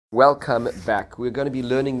Welcome back. We're going to be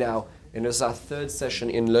learning now, and this is our third session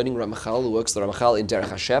in learning Ramchal, the works of the Ramchal in Derech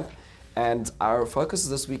Hashem. And our focus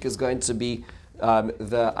this week is going to be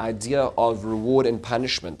the idea of reward and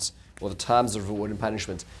punishment, or the times of reward and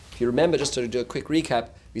punishment. If you remember, just to do a quick recap,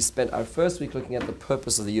 we spent our first week looking at the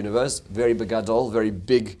purpose of the universe, very begadol, very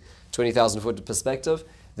big, 20,000 foot perspective.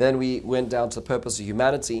 Then we went down to the purpose of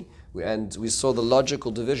humanity, and we saw the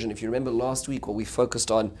logical division. If you remember last week, what we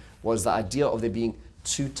focused on was the idea of there being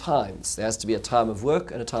two times. There has to be a time of work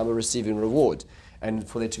and a time of receiving reward. And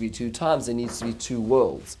for there to be two times, there needs to be two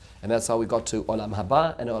worlds. And that's how we got to Olam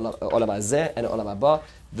Haba and Olam Hazeh and Olam Haba.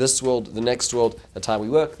 This world, the next world, the time we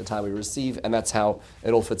work, the time we receive, and that's how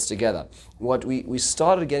it all fits together. What we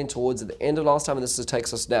started getting towards at the end of last time, and this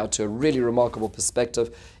takes us now to a really remarkable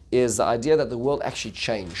perspective, is the idea that the world actually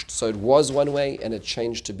changed. So it was one way and it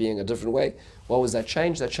changed to being a different way. What was that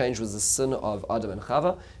change? That change was the sin of Adam and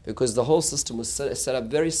Chava, because the whole system was set up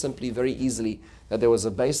very simply, very easily, that there was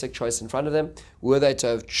a basic choice in front of them. Were they to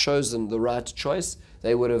have chosen the right choice,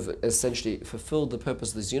 they would have essentially fulfilled the purpose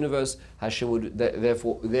of this universe. Hashem would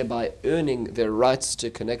therefore thereby earning their rights to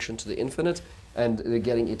connection to the infinite, and they're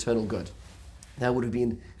getting eternal good. That would have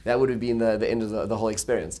been the end of the whole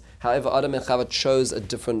experience. However, Adam and Chava chose a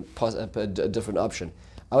different option.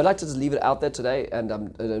 I would like to just leave it out there today, and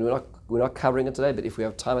we're not covering it today. But if we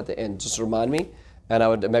have time at the end, just remind me,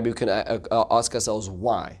 and maybe we can ask ourselves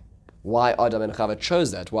why Adam and Chava chose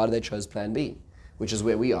that. Why did they chose Plan B, which is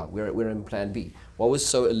where we are. We're in Plan B. What was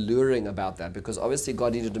so alluring about that? Because obviously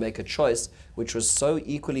God needed to make a choice which was so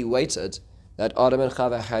equally weighted that Adam and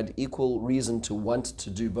Chava had equal reason to want to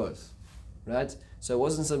do both. Right? So it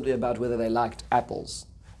wasn't simply about whether they liked apples,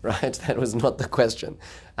 right? That was not the question.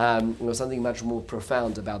 It was something much more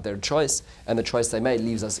profound about their choice, and the choice they made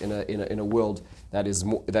leaves us in a world that is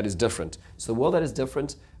different. So the world that is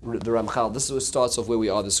different, the Ramchal, this is what starts off where we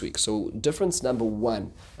are this week. So difference number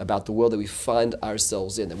one about the world that we find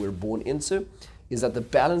ourselves in, that we're born into, is that the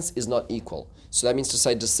balance is not equal. So that means to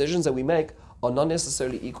say decisions that we make are not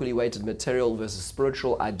necessarily equally weighted material versus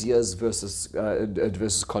spiritual, ideas versus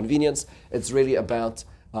convenience. It's really about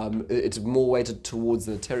it's more weighted towards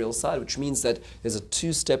the material side, which means that there's a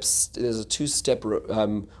two-step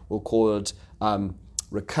we'll call it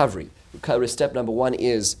recovery. Step number one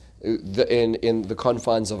is in the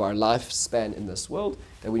confines of our lifespan in this world,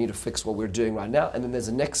 that we need to fix what we're doing right now, and then there's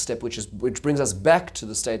a next step which brings us back to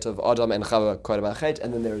the state of Adam and Chava Kodem Achet,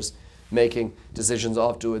 and then there's making decisions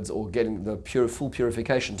afterwards, or getting the full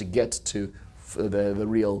purification to get to the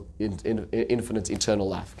real infinite eternal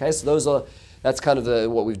life. Okay, so that's kind of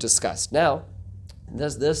what we've discussed. Now,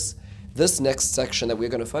 there's this next section that we're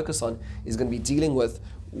going to focus on is going to be dealing with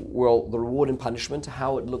the reward and punishment,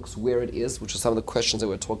 how it looks, where it is, which are some of the questions that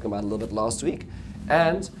we were talking about a little bit last week,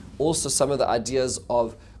 and also some of the ideas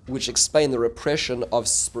which explain the repression of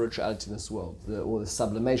spirituality in this world, or the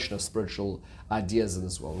sublimation of spiritual ideas in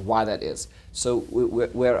this world, why that is. So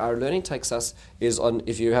where our learning takes us is on,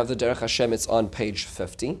 if you have the Derech Hashem, it's on page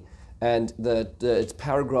 50, and it's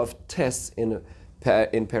paragraph tests in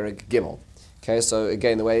Perek Gimel. Okay, so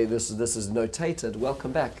again, the way this is notated,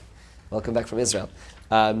 welcome back from Israel.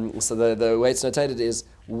 So the way it's notated is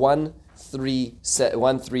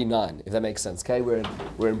 139, if that makes sense. Okay, we're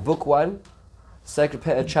in book 1,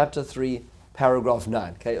 chapter 3, paragraph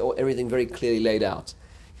 9. Okay, everything very clearly laid out.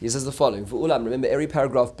 He says the following: remember, every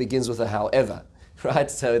paragraph begins with a however, right?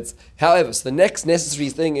 So it's however. So the next necessary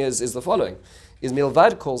thing is the following: is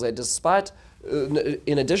Milvad calls it, despite,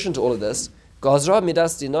 in addition to all of this, Gazra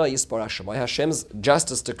midas dina yispar Hashem. Hashem's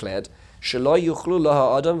justice declared, Shelo yuchlu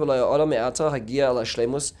laha adam v'lo adam me'ata hagia al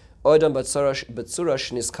hashlemus adam b'tzura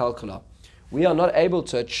shniskal kala. We are not able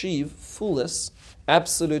to achieve fullness,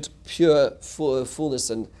 absolute pure fullness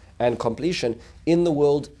and completion in the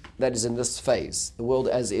world that is in this phase, the world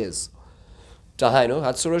as is. Dahainu,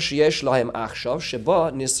 hatzura sheyesh lahem achshav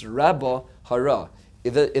sheba nisraba hara.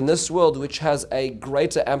 In this world which has a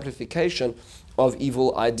greater amplification of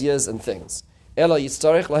evil ideas and things. Ela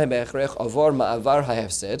yitzarech lahem be'echrech avar ma'avar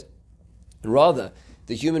ha'hefsed. Rather,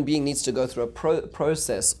 the human being needs to go through a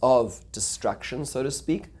process of destruction, so to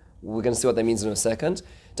speak. We're going to see what that means in a second.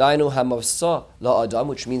 Dainu hamavsa la adam,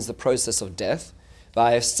 which means the process of death.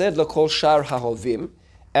 Va'hefsed lakol shar hahovim,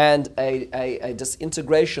 and a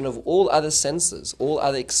disintegration of all other senses, all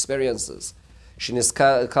other experiences,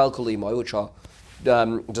 shiniskalkulimo, which are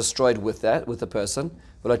destroyed with the person.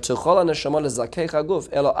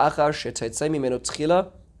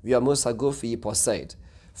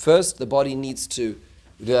 First, the body needs to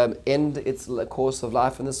end its course of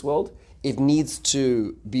life in this world. It needs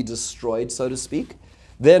to be destroyed, so to speak.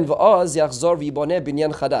 Then,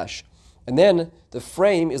 And then the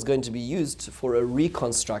frame is going to be used for a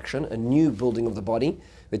reconstruction, a new building of the body.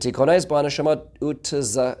 And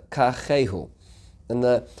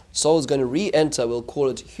the soul is going to re-enter, we'll call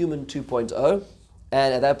it human 2.0,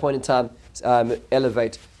 and at that point in time,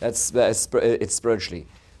 elevate it spiritually.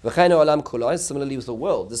 Similarly with the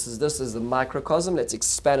world, this is the microcosm. Let's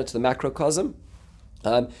expand it to the macrocosm.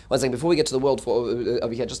 One second, before we get to the world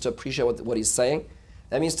over here, just to appreciate what he's saying,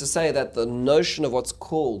 that means to say that the notion of what's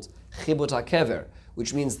called chibut hakever,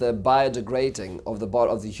 which means the biodegrading of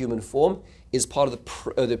the human form, is part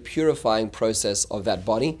of the purifying process of that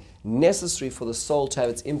body, necessary for the soul to have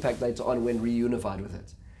its impact later on when reunified with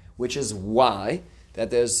it. Which is why that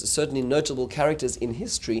there's certainly notable characters in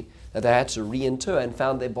history that they had to reinter and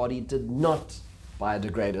found their body did not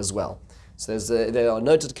biodegrade as well. So there are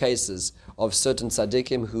noted cases of certain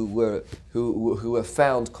tzaddikim who were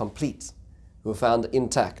found complete, who were found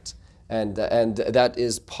intact. And that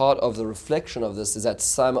is part of the reflection of this, is that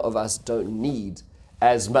some of us don't need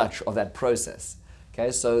as much of that process. Okay,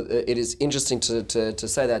 so it is interesting to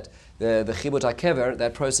say that the chibut hakever,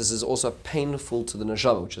 that process is also painful to the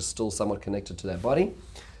neshama, which is still somewhat connected to that body.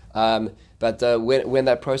 But when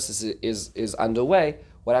that process is underway,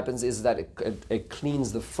 what happens is that it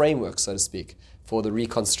cleans the framework, so to speak, for the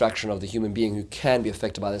reconstruction of the human being who can be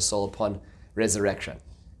affected by their soul upon resurrection.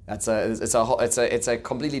 It's a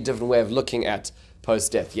completely different way of looking at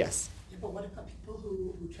post-death. Yes. Yeah, but what about people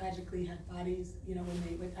who tragically had bodies, when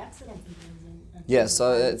they with accidents and things? Yeah,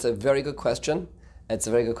 so it's a very good question. I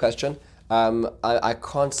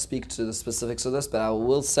can't speak to the specifics of this, but I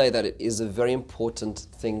will say that it is a very important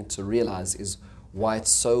thing to realize is why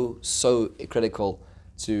it's so critical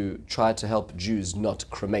to try to help Jews not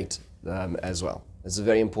cremate as well. It's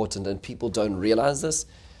very important, and people don't realize this.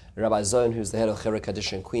 Rabbi Zone, who's the head of Chevra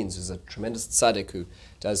Kaddish in Queens, who's a tremendous tzaddik who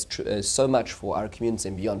does so much for our community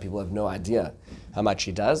and beyond. People have no idea how much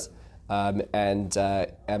he does. He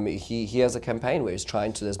has a campaign where he's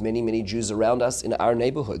trying to, there's many Jews around us in our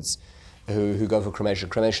neighborhoods who go for cremation.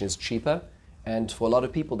 Cremation is cheaper, and for a lot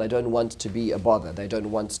of people, they don't want to be a bother. They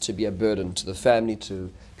don't want to be a burden to the family,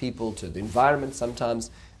 to people, to the environment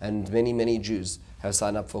sometimes, and many Jews have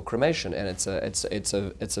signed up for cremation, and it's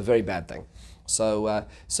a very bad thing. But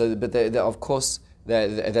of course,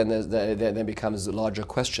 then becomes larger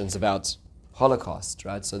questions about Holocaust,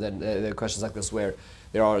 right? So then there are questions like this where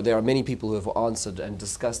there are many people who have answered and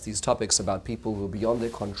discussed these topics about people who are beyond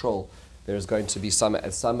their control. There's going to be some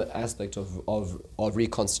aspect of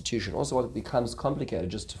reconstitution. Also, what becomes complicated,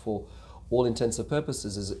 just for all intents and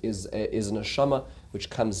purposes, is an neshama which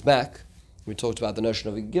comes back. We talked about the notion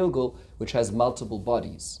of a Gilgul, which has multiple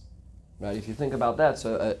bodies. Right? If you think about that,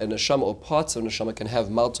 so a neshama or parts of a neshama can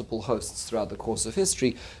have multiple hosts throughout the course of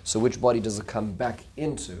history. So which body does it come back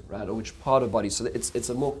into, right? Or which part of body? So it's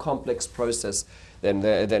a more complex process than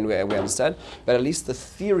we understand. But at least the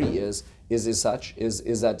theory is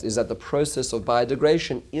that the process of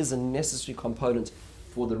biodegradation is a necessary component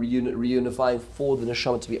for the reunifying, for the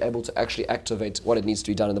neshama to be able to actually activate what it needs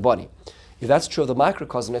to be done in the body. If that's true of the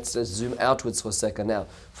microcosm, let's just zoom outwards for a second now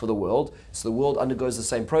for the world. So the world undergoes the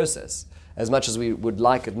same process, as much as we would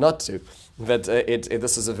like it not to. But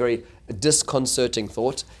this is a very disconcerting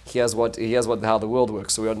thought. Here's how the world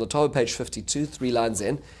works. So we're on the top of page 52, 3 lines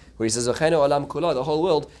in, where he says, the whole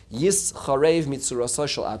world, yis charev mitzurasah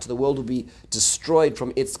shel at, the world will be destroyed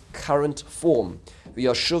from its current form.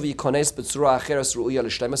 V'yashuv yikones b'tzura acheres ru'uya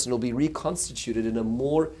l'shlemus, and will be reconstituted in a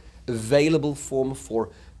more available form for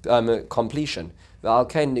completion. A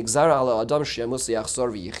person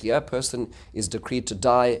is decreed to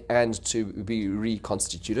die and to be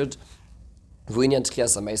reconstituted.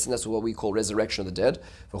 That's what we call resurrection of the dead.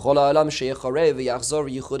 He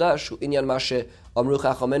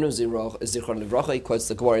quotes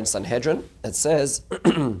the Gemara in Sanhedrin. It says,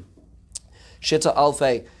 Shita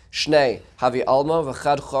alfei Shnei Havi Alma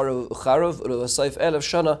v'chad Charov u'levasoif elef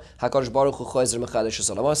shana Hakadosh Baruch Hu chozer mechadesh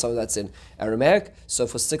olamah. Some of that's in Aramaic. So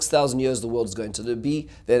for 6,000 years the world is going to be.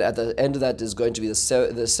 Then at the end of that is going to be the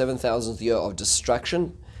 7,000th year of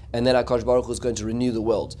destruction, and then Hakadosh Baruch Hu is going to renew the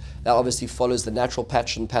world. That obviously follows the natural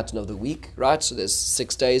pattern of the week, right? So there's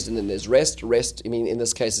 6 days and then there's rest. Rest, I mean, in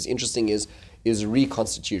this case, is interesting. Is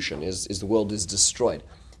reconstitution. Is the world is destroyed.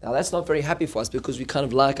 Now that's not very happy for us because we kind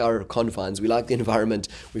of like our confines, we like the environment,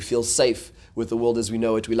 we feel safe with the world as we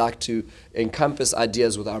know it, we like to encompass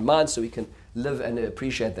ideas with our minds so we can live and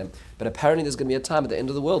appreciate them. But apparently there's going to be a time at the end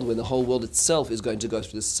of the world when the whole world itself is going to go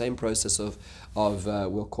through the same process of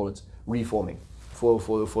we'll call it reforming for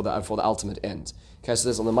the ultimate end. Okay, so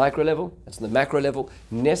that's on the micro level, that's on the macro level,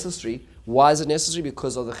 necessary Why is it necessary?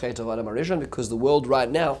 Because of the Chet of Adam HaRishon, because the world right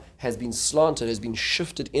now has been slanted, has been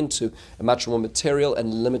shifted into a much more material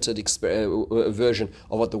and limited version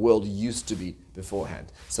of what the world used to be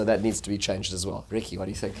beforehand. So that needs to be changed as well. Ricky, what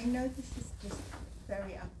do you think? I know this is just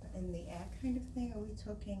very up in the air kind of thing. Are we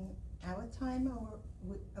talking our time, or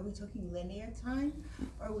are we talking linear time,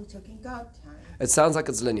 or are we talking God time? It sounds like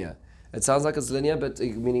it's linear. But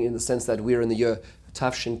meaning in the sense that we're in the year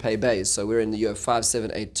Tafshin Pei Beis, so we're in the year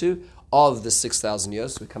 5782 of the 6,000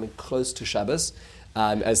 years. So we're coming close to Shabbos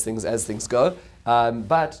as things go.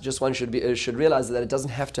 But just one should realize that it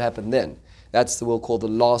doesn't have to happen then. That's the we'll call the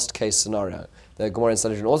last case scenario. The Gemara in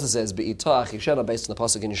Sanhedrin also says Be'ita Achishena, based on the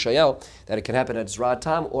pasuk in Yeshayahu, that it can happen at its right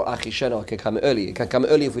time, or Achishena can come early. It can come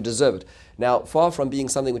early if we deserve it. Now, far from being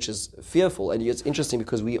something which is fearful, and it's interesting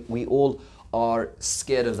because we all are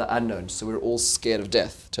scared of the unknown. So we're all scared of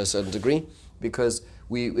death to a certain degree because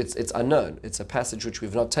it's unknown. It's a passage which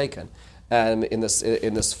we've not taken in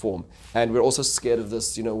this form, and we're also scared of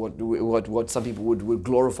this. What some people would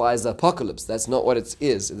glorify as the apocalypse. That's not what it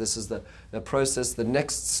is. This is the process, the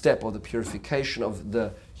next step of the purification of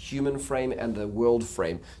the human frame and the world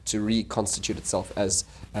frame to reconstitute itself as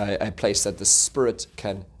a place that the spirit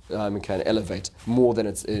can elevate more than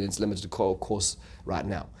its limited course right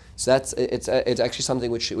now. So it's actually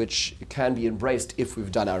something which can be embraced if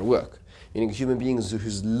we've done our work. Meaning human beings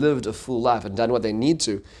who's lived a full life and done what they need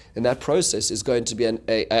to, and that process is going to be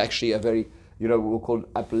actually a very, we'll call it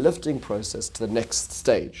uplifting process to the next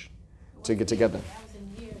stage to get together.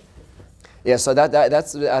 Yeah, so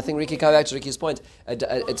that's I think Ricky, coming back to Ricky's point,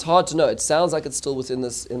 it's hard to know. It sounds like it's still in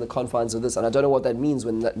the confines of this, and I don't know what that means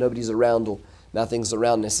when nobody's around or nothing's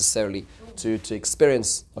around necessarily to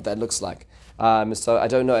experience what that looks like. So I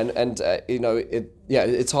don't know,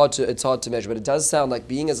 it's hard to measure, but it does sound like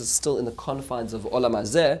being as it's still in the confines of Olam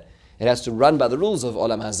Hazeh, it has to run by the rules of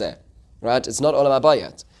Olam Hazeh, right? It's not Olam Haba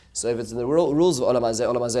yet. So if it's in the rules of Olam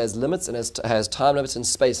Hazeh has limits and has time limits and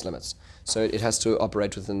space limits. So it has to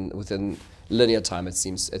operate within linear time. It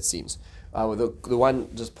seems. The one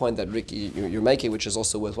just point that Ricky you're making, which is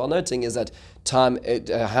also worthwhile noting, is that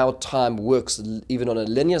how time works even on a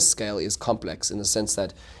linear scale is complex in the sense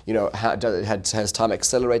that has time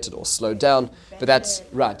accelerated or slowed down. But that's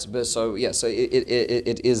right. But so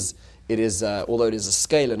it is although it is a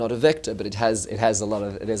scalar, not a vector, but it has a lot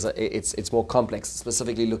of it's more complex,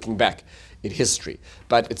 specifically looking back in history.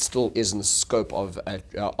 But it still is in the scope of a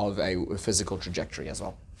physical trajectory as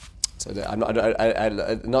well. So I'm not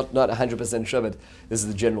 100% sure, but this is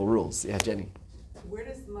the general rules. Yeah, Jenny. Where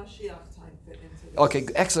does Mashiach time fit into this? Okay,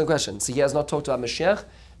 excellent question. So he has not talked about Mashiach,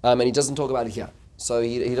 and he doesn't talk about it here. So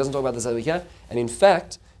he doesn't talk about this over here. And in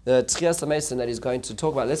fact, the Tchias HaMesim that he's going to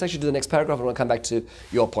talk about, let's actually do the next paragraph, and we'll come back to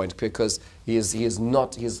your point, because he is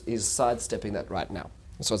sidestepping that right now.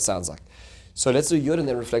 That's what it sounds like. So let's do Yud and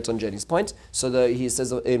then reflect on Jenny's point. So he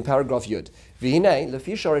says in paragraph Yud, V'hinei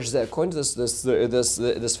lefi shoresh zeh, according to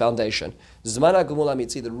this foundation, Zman hagumul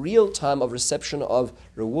amitzi, the real time of reception of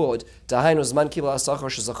reward, Dahainu zman kibul hasachar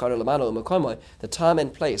shezachar lamano u'mekomoi, the time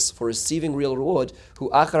and place for receiving real reward, hu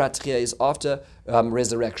achar hatchiyah, is after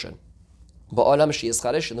resurrection. Ba'olam she'is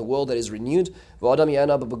chadesh, in the world that is renewed, v'adam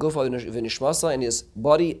yana b'begufa v'nishmasa, and his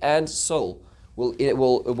body and soul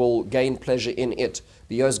will gain pleasure in it.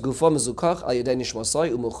 The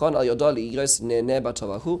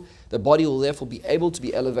body will therefore be able to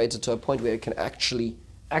be elevated to a point where it can actually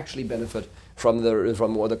benefit from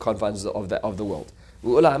the confines of the world.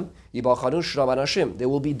 There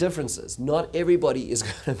will be differences. Not everybody is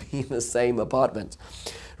going to be in the same apartment.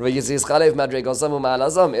 Everybody's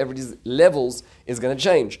levels is going to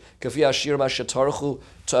change. Depending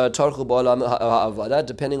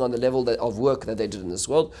on the level of work that they did in this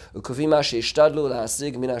world, to the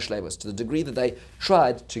degree that they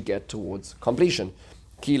tried to get towards completion.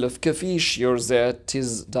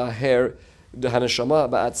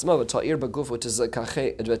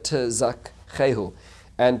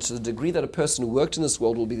 And to the degree that a person who worked in this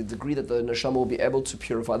world will be the degree that the neshama will be able to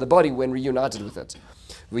purify the body when reunited with it.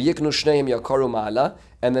 And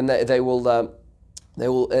then they will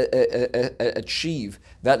achieve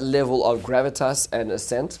that level of gravitas and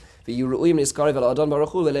ascent.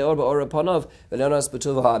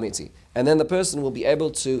 And then the person will be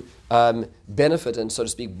able to benefit and, so to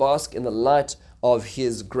speak, bask in the light of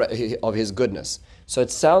his goodness. So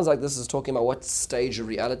it sounds like this is talking about what stage of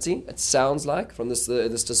reality. It sounds like from this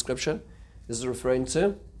description, this is referring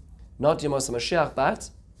to not Yemos HaMashiach, but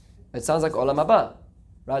it sounds like Olam Haba.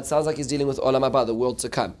 Right? It sounds like he's dealing with Olam Haba, the world to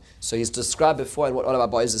come. So he's described before, and what Olam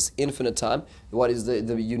Haba is this infinite time. What is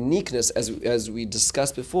the uniqueness, as we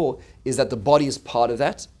discussed before, is that the body is part of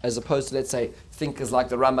that, as opposed to, let's say, thinkers like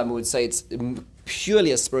the Rambam who would say it's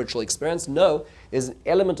purely a spiritual experience. No, there's an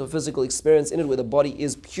element of physical experience in it where the body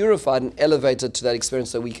is purified and elevated to that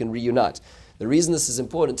experience so we can reunite. The reason this is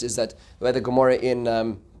important is that the way the Gemara in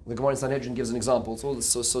Sanhedrin gives an example. It's all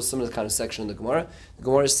so similar kind of section in the Gemara. The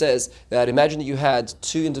Gemara says that imagine that you had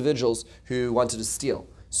two individuals who wanted to steal.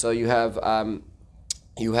 So you have one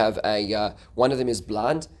of them is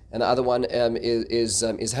blind and the other one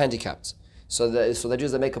is handicapped. So they do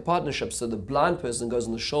is they make a partnership. So the blind person goes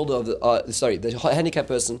on the shoulder of the handicapped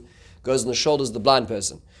person goes on the shoulders of the blind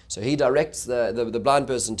person. So he directs the blind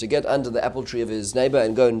person to get under the apple tree of his neighbor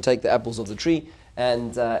and go and take the apples of the tree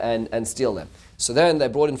and steal them. So then they're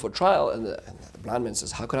brought in for trial, and the blind man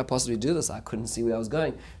says, "How could I possibly do this? I couldn't see where I was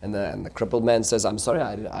going." And the crippled man says, "I'm sorry,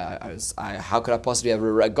 how could I possibly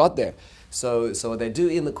ever got there?" So what they do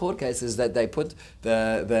in the court case is that they put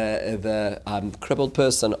the crippled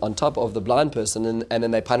person on top of the blind person, and then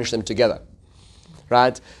they punish them together.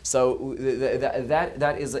 Right? So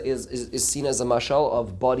that is seen as a mashal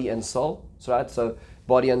of body and soul. Right? So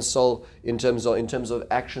body and soul in terms of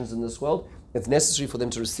actions in this world. It's necessary for them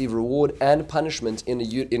to receive reward and punishment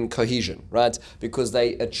in cohesion, right? Because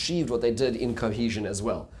they achieved what they did in cohesion as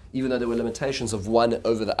well, even though there were limitations of one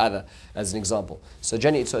over the other, as an example. So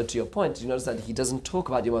Jenny, to your point, you notice that he doesn't talk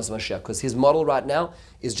about Yom HaMashiach because his model right now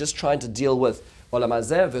is just trying to deal with Olam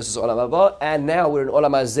Hazeh versus Olam Haba, and now we're in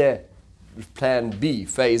Olam Hazeh. Plan B,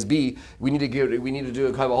 phase B. We need to do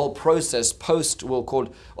a kind of a whole process post. We'll call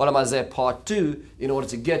Olam Hazeh Part 2 in order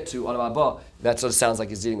to get to Olam Haba. That's what it sounds like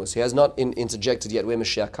he's dealing with. So he has not interjected yet where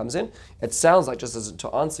Mashiach comes in. It sounds like, just as to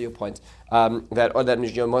answer your point, that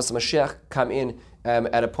Mashiach come in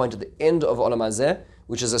at a point at the end of Olam Hazeh,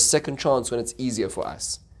 which is a second chance when it's easier for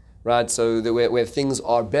us, right? So where things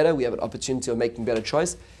are better, we have an opportunity of making better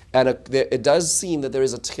choice, and it does seem that there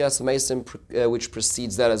is a Tchias Mesim which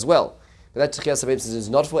precedes that as well. But that Tchias HaMesim is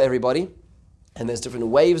not for everybody, and there's different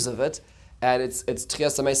waves of it, and it's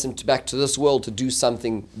Tchias HaMesim back to this world to do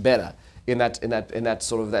something better in that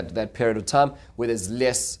sort of that period of time where there's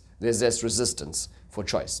less resistance for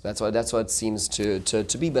choice. That's what it seems to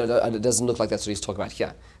be, but it doesn't look like that's what he's talking about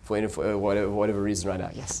here for whatever reason right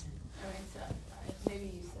now. Yes. All right, so maybe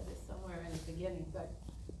you said this somewhere in the beginning, but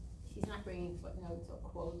he's not bringing footnotes or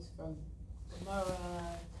quotes from Gemara,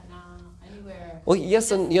 Tanakh, anywhere. Well,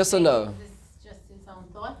 yes and no. Is this just his own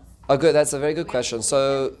thoughts? Oh, good. That's a very good question.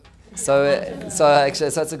 So actually,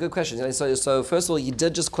 that's a good question. So first of all, you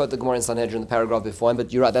did just quote the Gemara in Sanhedrin in the paragraph before,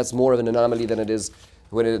 but you're right. That's more of an anomaly than it is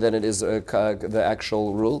the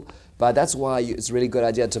actual rule. But that's why it's a really good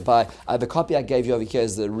idea to buy. The copy I gave you over here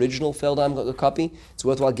is the original Feldheim copy. It's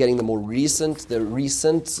worthwhile getting the recent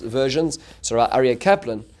versions. So Aryeh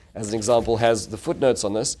Kaplan, as an example, has the footnotes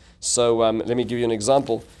on this. So let me give you an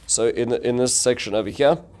example. So in this section over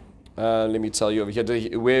here, let me tell you over here,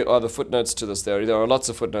 where are the footnotes to this? There are lots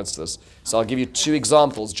of footnotes to this. So I'll give you two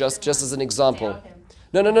examples, just as an example.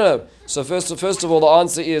 No. So first of all, the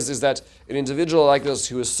answer is that an individual like this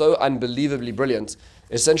who is so unbelievably brilliant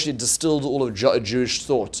essentially distilled all of Jewish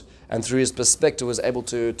thought, and through his perspective was able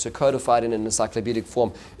to codify it in an encyclopedic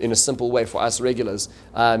form in a simple way for us regulars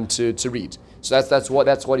to read. So that's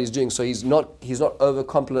what he's doing. So he's not over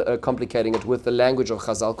complicating it with the language of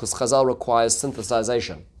Chazal, because Chazal requires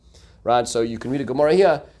synthesization, right? So you can read a Gemara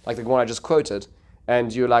here, like the Gemara I just quoted,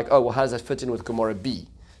 and you're like, oh, well, how does that fit in with Gemara B?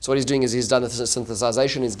 So what he's doing is he's done the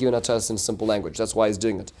synthesization, he's given it to us in simple language. That's why he's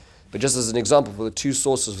doing it. But just as an example, for the two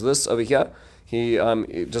sources for this over here, he,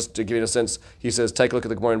 just to give you a sense, he says, take a look at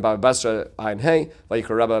the Gemara in Bava Basra, Ayin Hey,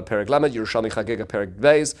 Vayikra Rabba Perek Lamed, Yerushalmi Chagega Perek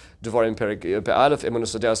Beis, Devarim Perek Pe'alef,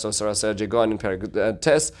 Emunus Adeas Saraseh Jegon in Perek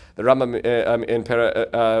Tes, the Rambam in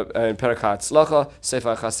Perek HaTzlacha,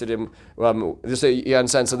 Sefer Chasidim. You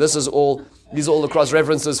understand? So these are all the cross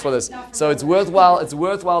references for this. So it's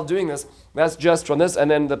worthwhile doing this. That's just from this, and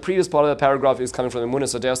then the previous part of the paragraph is coming from the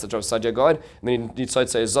Emunus Adeas, the Rav Sadia Gaon, and then he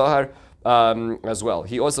says Zohar as well.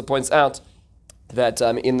 He also points out that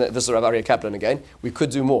in this is Rav Aryeh Kaplan again, we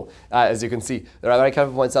could do more. As you can see, the Rav Aryeh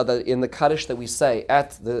Kaplan points out that in the Kaddish that we say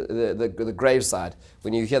at the graveside,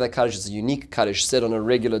 when you hear that Kaddish, it's a unique Kaddish said on a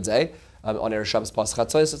regular day. On Erev Shabbos Pas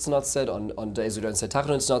Chatzos, it's not said. On days we don't say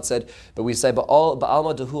Tachanun, it's not said. But we say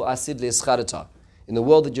Ba'alma Dehu Asid Le'eschadata. In the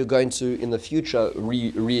world that you're going to, in the future,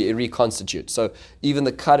 reconstitute. So even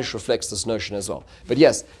the Kaddish reflects this notion as well. But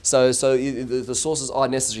yes, so the sources are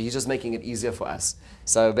necessary. He's just making it easier for us.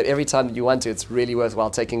 So, but every time that you want to, it's really worthwhile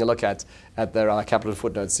taking a look at the capital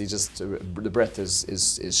footnotes. The breadth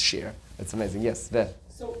is sheer. It's amazing. Yes, there.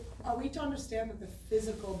 Are we to understand that the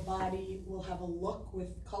physical body will have a look with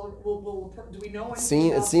color? Do we know anything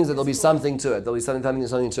It about seems that there'll be physical- something to it. There'll be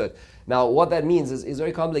something to it. Now, what that means is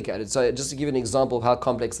very complicated. So, just to give you an example of how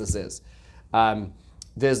complex this is,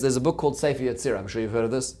 there's a book called Sefer Yetzirah. I'm sure you've heard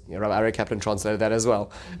of this. Rabbi Ari Kaplan translated that as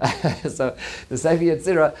well. So, the Sefer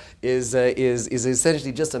Yetzirah is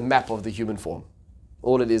essentially just a map of the human form.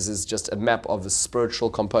 All it is just a map of the spiritual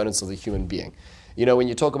components of the human being. You know, when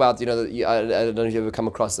you talk about, I don't know if you've ever come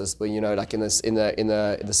across this, but like in the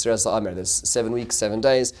Sirah Sa'amir, there's 7 weeks, 7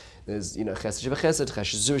 days. There's Chesed Sheba Chesed,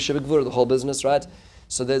 Chesed Sheba Gvur, the whole business, right?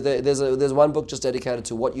 So there's one book just dedicated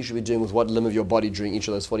to what you should be doing with what limb of your body during each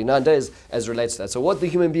of those 49 days as relates to that. So what the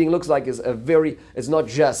human being looks like is it's not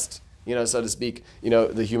just, so to speak,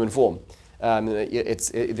 the human form. There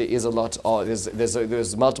is a lot.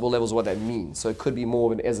 There's multiple levels of what that means. So it could be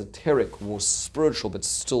more of an esoteric, more spiritual, but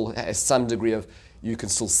still has some degree of, you can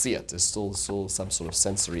still see it. There's still some sort of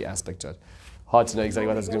sensory aspect to it. Hard to know exactly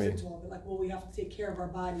what that's going to be. Like, well, we have to take care of our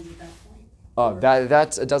bodies at that point. Oh,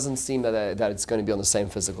 that it doesnesn't seem that it's going to be on the same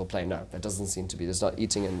physical plane. No, that doesn't seem to be. There's not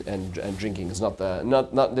eating and drinking. There's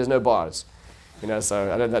there's no bars.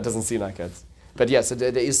 So that doesn't seem like it. But yes,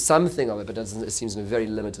 there is something of it, but it seems in a very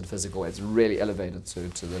limited physical way. It's really elevated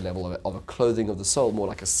to the level of a clothing of the soul, more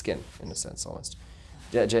like a skin, in a sense, almost.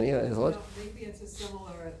 Yeah, Jenny, a thought? Maybe it's a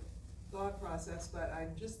similar thought process, but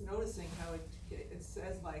I'm just noticing how it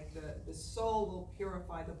says like the soul will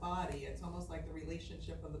purify the body. It's almost like the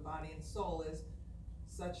relationship of the body and soul is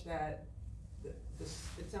such that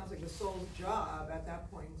it sounds like the soul's job at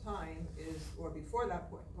that point in time is, or before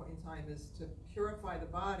that point in time, is to purify the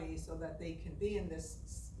body so that they can be in this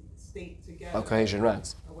state together. Cohesion,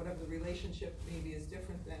 right. Or whatever the relationship maybe is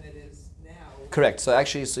different than it is now. Correct. So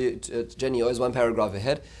actually, Jenny, you're always one paragraph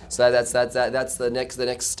ahead. So that's the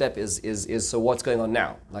next step is so what's going on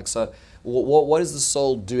now? Like, so what is the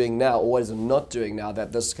soul doing now, or what is it not doing now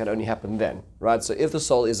that this can only happen then, right? So if the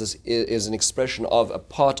soul is an expression of a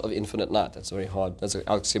part of infinite night, that's very hard. That's an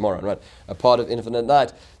oxymoron, right? A part of infinite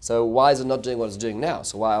night. So why is it not doing what it's doing now?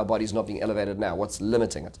 So why our body's not being elevated now? What's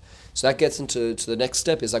limiting it? So that gets into the next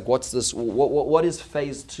step. Is like, what's this? What is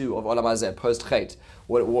phase 2 of Olam Hazeh post Chet?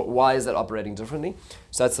 Why is that operating differently?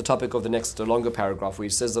 So that's the topic of the next longer paragraph where he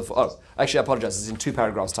says, actually I apologize, it's in 2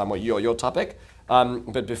 paragraphs time, what your topic.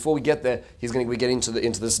 But before we get there, he's going to get into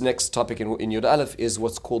this next topic in Yud Aleph is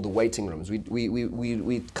what's called the waiting rooms.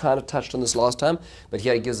 We kind of touched on this last time, but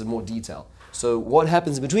here he gives it more detail. So what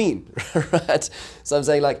happens in between, right? So I'm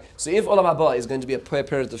saying so if Olam Haba is going to be a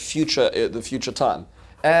period of the future time,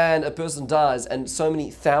 and a person dies, and so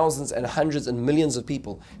many thousands and hundreds and millions of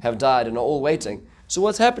people have died and are all waiting. So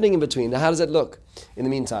what's happening in between? Now, how does that look in the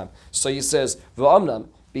meantime? So he says, V'amnam,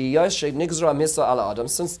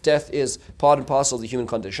 since death is part and parcel of the human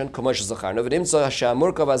condition, and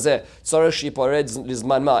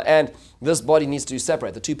this body needs to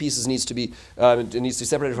separate. The 2 pieces needs to be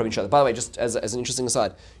separated from each other. By the way, just as an interesting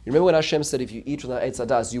aside, you remember when Hashem said, if you eat from the Eitz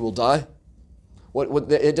Hadas, you will die?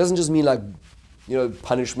 It doesn't just mean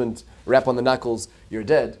punishment, rap on the knuckles, you're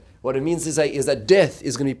dead. What it means is that death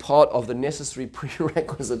is going to be part of the necessary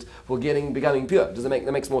prerequisite for becoming pure.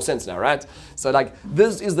 That makes more sense now, right? So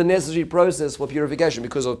this is the necessary process for purification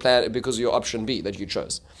because of your option B that you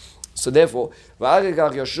chose. So therefore,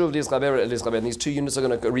 these 2 units are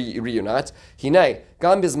going to reunite.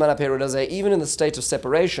 Even in the state of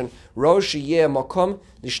separation,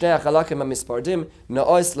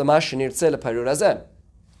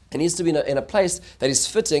 it needs to be in a place that is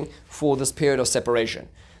fitting for this period of separation.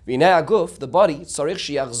 The body,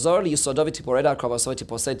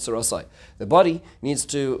 the body needs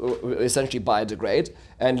to essentially biodegrade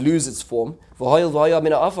and lose its form.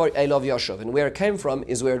 And where it came from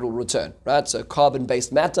is where it will return. Right? So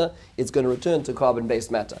carbon-based matter, it's going to return to carbon-based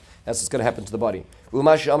matter. That's what's going to happen to the body. You are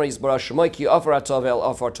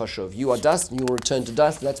dust, and you will return to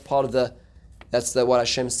dust. That's part of what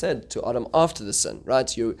Hashem said to Adam after the sin,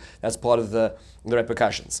 right? That's part of the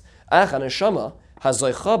repercussions. Which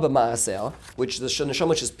the neshama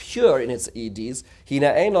which is pure in its deeds, so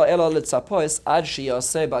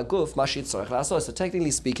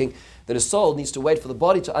technically speaking, that a soul needs to wait for the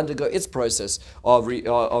body to undergo its process of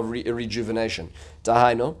rejuvenation. What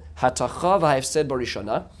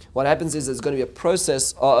happens is there's going to be a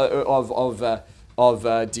process of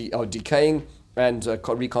decaying and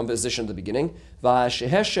recomposition at the beginning, and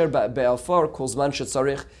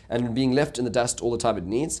being left in the dust all the time it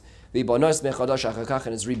needs, and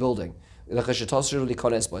it's rebuilding. So what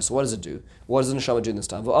does it do? What does the neshama do in this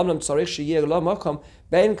time? That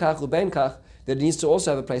it needs to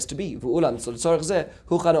also have a place to be. Therefore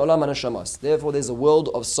there's a world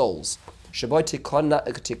of souls. Sheboy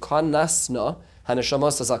tikonasna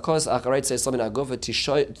haneshamos hazakos acharei tzeis min haguf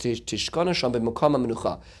tishkona sham b'mukom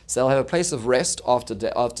hamenucha. So they'll have a place of rest after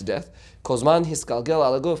death. Kozman hisgalgel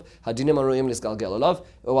alaguf hadinim aruim lisgalgel alav,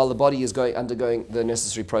 while the body is undergoing the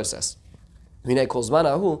necessary process. They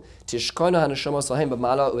will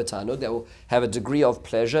have a degree of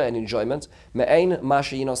pleasure and enjoyment. It's going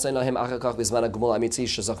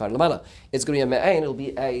to be a me'ain, it'll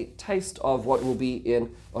be a taste of what will be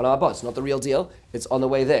in Olam Haba. It's not the real deal, it's on the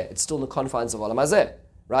way there. It's still in the confines of Olam Hazeh.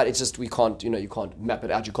 Right? It's just we can't, you can't map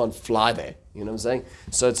it out. You can't fly there. You know what I'm saying?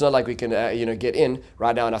 So it's not like we can, get in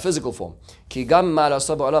right now in our physical form. And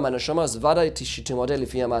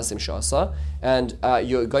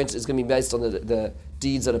you're going to, it's going to be based on the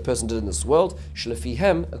deeds that a person did in this world.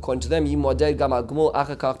 According to them, but the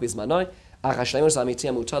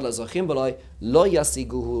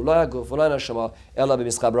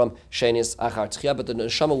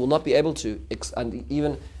neshama will not be able to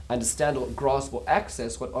even understand or grasp or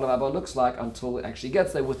access what Olam Haba looks like until it actually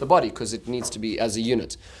gets there with the body, because it needs to be as a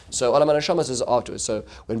unit. So Olam HaNeshama is afterwards. So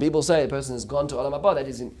when people say a person has gone to Olam Haba, that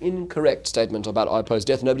is an incorrect statement about our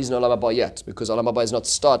post-death. Nobody's in Olam Haba yet, because Olam Haba is not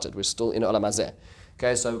started. We're still in Olam Hazeh.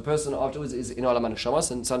 Okay, so a person afterwards is in Olam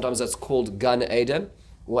HaNeshama, and sometimes that's called Gan Eden.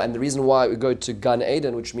 Well, and the reason why we go to Gan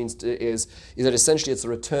Eden, which means is that essentially it's a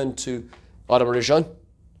return to Adam Rishon,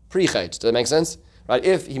 pre-Chet. Does that make sense? Right?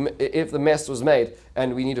 If the mess was made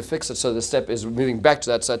and we need to fix it, so the step is moving back to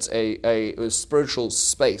that, so that's a spiritual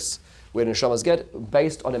space where neshamas get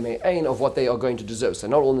based on a me'ain of what they are going to deserve. So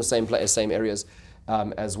not all in the same place, same areas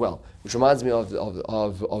as well. Which reminds me of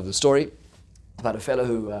the story about a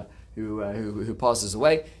fellow who passes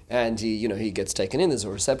away, and he gets taken in. There's a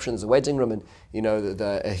reception, there's a waiting room, and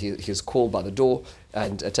he's called by the door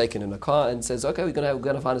and taken in a car and says, "Okay, we're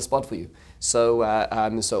gonna find a spot for you." So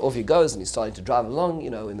off he goes, and he's starting to drive along,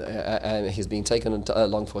 and he's being taken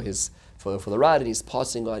along for the ride, and he's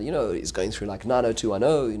passing on, he's going through like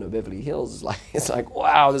 90210, Beverly Hills. It's like,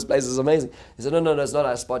 wow, this place is amazing. He said, no, it's not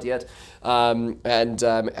our spot yet, and then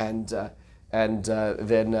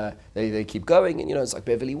they keep going, and it's like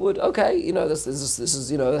Beverly Wood. Okay, this is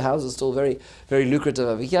the house is still very, very lucrative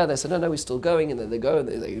over here. They said, no, we're still going, and then they go and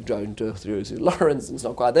they drive through Lawrence, and it's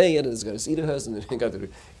not quite there yet, and it's going to Cedarhurst, and then they go through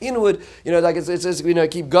Inwood. It's just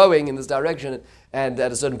keep going in this direction. And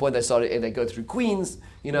at a certain point, they go through Queens,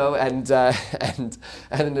 okay,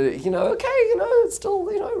 it's still,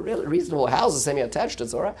 really reasonable houses, semi-attached,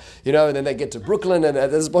 it's all right, and then they get to Brooklyn, and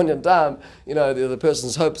at this point in time, the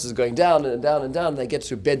person's hopes is going down and down and down. They get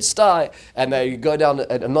to Bed-Stuy, and they go down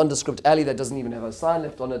a nondescript alley that doesn't even have a sign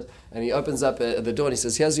left on it, and he opens up the door and he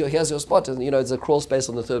says, here's your spot, and it's a crawl space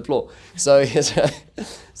on the third floor. So he says,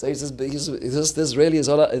 this really is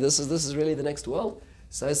this is really the next world.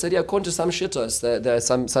 So I said, according to some shittos,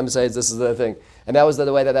 some say this is the thing. And that was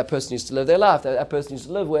the way that person used to live their life. That person used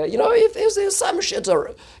to live where, if there's some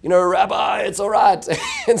shitter, rabbi, it's all right.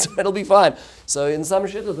 And so it'll be fine. So in some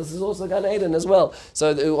shittos, this is also Gan Eden as well.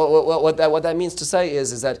 So what that means to say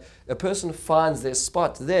is that a person finds their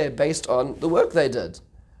spot there based on the work they did,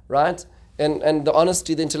 right? And the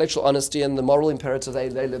honesty, the intellectual honesty, and the moral imperative they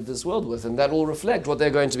live this world with. And that will reflect what they're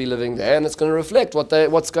going to be living there. And it's going to reflect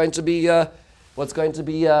what's going to be in the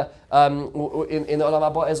Olam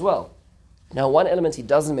Haba as well. Now, one element he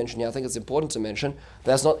doesn't mention here, I think it's important to mention,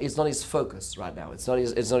 it's not his focus right now. It's not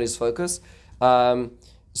his focus. There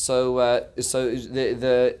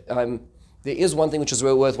is one thing which is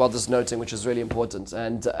really worthwhile just noting, which is really important,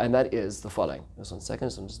 and that is the following. Just 1 second,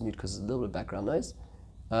 so I'm just mute because there's a little bit of background noise.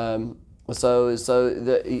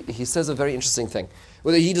 He says a very interesting thing.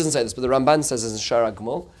 Well, he doesn't say this, but the Ramban says this in Shara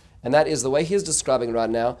Gmul, and that is the way he's describing right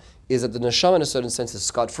now is that the neshama in a certain sense is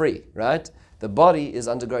scot-free, right? The body is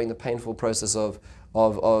undergoing the painful process of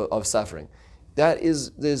suffering. That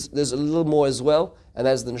is, there's a little more as well, and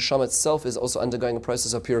that is the neshama itself is also undergoing a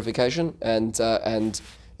process of purification, and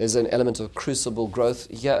there's an element of crucible growth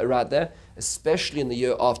here, right there, especially in the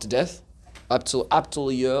year after death, up till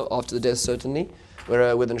a year after the death, certainly,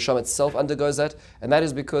 where the neshama itself undergoes that, and that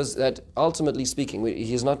is because that, ultimately speaking,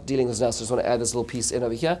 he's not dealing with this now, so I just want to add this little piece in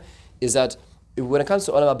over here, is that when it comes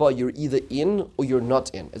to Olam Haba, you're either in or you're not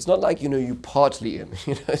in. It's not like, you're partly in.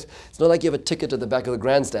 It's not like you have a ticket at the back of the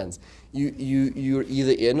grandstands. You're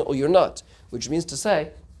either in or you're not, which means to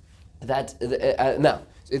say that, now,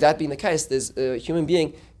 that being the case, there's a human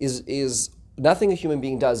being is nothing a human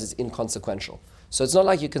being does is inconsequential. So it's not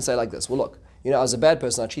like you can say like this, well, look, I was a bad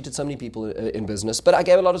person. I cheated so many people in business, but I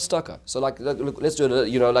gave a lot of tzedakah. So, look, let's do it.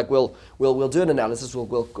 We'll do an analysis.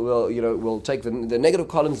 We'll take the negative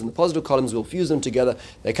columns and the positive columns. We'll fuse them together.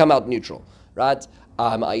 They come out neutral, right?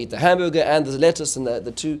 I eat the hamburger and the lettuce and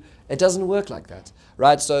the two It doesn't work like that,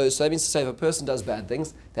 right? So that means to say if a person does bad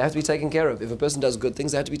things, they have to be taken care of. If a person does good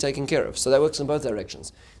things, they have to be taken care of. So that works in both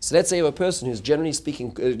directions. So let's say you have a person who's generally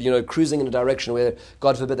speaking, cruising in a direction where,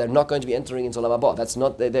 God forbid, they're not going to be entering into Olam Haba. That's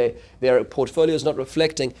not their portfolio is not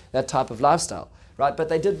reflecting that type of lifestyle, right? But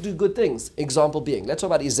they did do good things. Example being, let's talk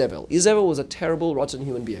about Izebel. Izebel was a terrible, rotten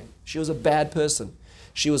human being. She was a bad person.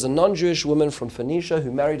 She was a non-Jewish woman from Phoenicia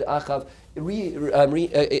who married Achav,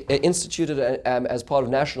 instituted as part of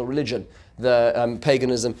national religion the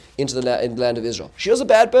paganism into the land of Israel. She was a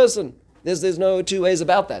bad person. There's no two ways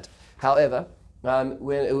about that. However,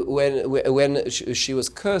 when she was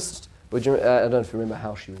cursed, I don't remember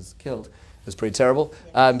how she was killed. It was pretty terrible.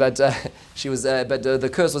 But the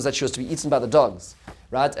curse was that she was to be eaten by the dogs,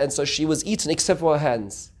 right? And so she was eaten except for her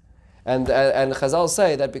hands. And Chazal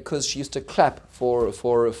say that because she used to clap for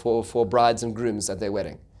brides and grooms at their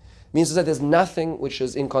wedding. Means that there's nothing which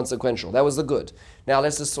is inconsequential. That was the good. Now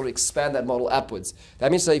let's just sort of expand that model upwards.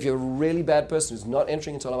 That means that if you're a really bad person who's not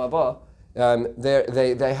entering into Olam Haba,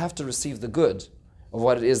 they have to receive the good of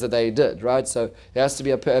what it is that they did, right? So there has to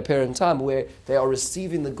be a period in time where they are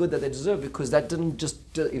receiving the good that they deserve, because that didn't just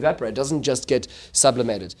evaporate, doesn't just get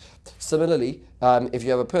sublimated. Similarly, if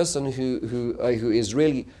you have a person who is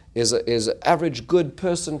really is an average good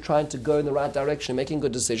person trying to go in the right direction, making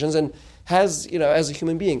good decisions, and has, as a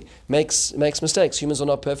human being, makes mistakes. Humans are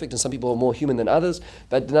not perfect, and some people are more human than others,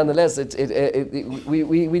 but nonetheless,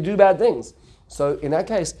 we do bad things. So in that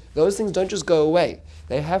case, those things don't just go away.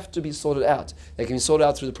 They have to be sorted out. They can be sorted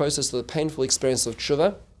out through the process of the painful experience of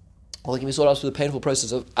tshuva, or they can be sorted out through the painful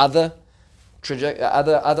process of other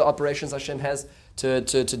operations Hashem has to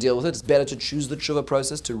deal with it. It's better to choose the tshuva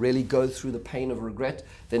process, to really go through the pain of regret,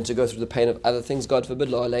 than to go through the pain of other things, God forbid,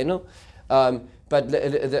 lo aleinu. But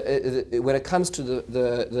when it comes to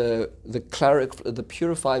the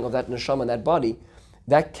purifying of that neshama and that body,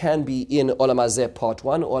 that can be in Olam Hazeh Part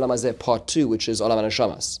 1 or Olam Hazeh Part 2, which is Olam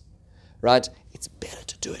HaNeshamas. Right? It's better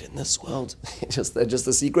to do it in this world. just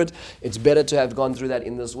the secret. It's better to have gone through that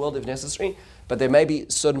in this world if necessary. But there may be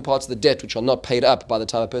certain parts of the debt which are not paid up by the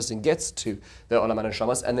time a person gets to the Olam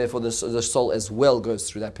HaNeshamas, and therefore the soul as well goes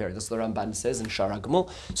through that period. That's what the Ramban says in Shara Gimel.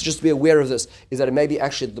 So just to be aware of this, is that it may be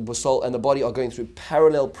actually the soul and the body are going through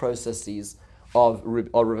parallel processes of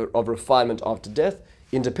refinement after death,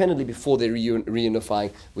 independently before they're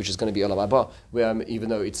reunifying, which is going to be Olam Haba, even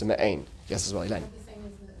though it's a Ma'ain. Yes, as well, Elaine.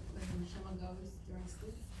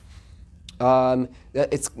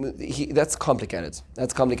 That's complicated.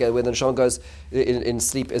 That's complicated. When the neshama goes in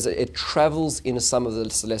sleep, it travels in some of the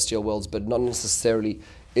celestial worlds, but not necessarily.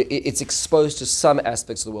 It's exposed to some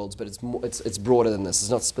aspects of the worlds, but it's broader than this. It's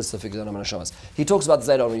not specific to the neshamas. He talks about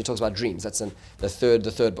Zedon when he talks about dreams. That's in the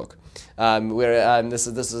third book. But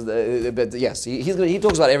yes, he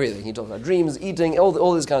talks about everything. He talks about dreams, eating,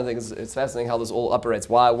 all these kind of things. It's fascinating how this all operates.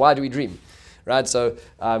 Why do we dream? Right, so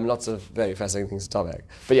lots of very fascinating things to talk about.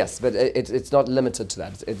 But yes, but it's not limited to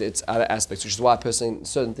that. It's other aspects, which is why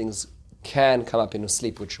certain things can come up in a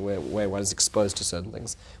sleep, where one is exposed to certain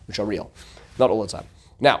things which are real, not all the time.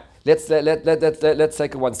 Now let's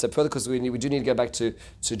take it one step further, because we do need to go back to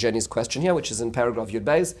Jenny's question here, which is in paragraph Yud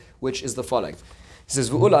Beis, which is the following. He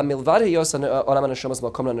says, calls mani laguf.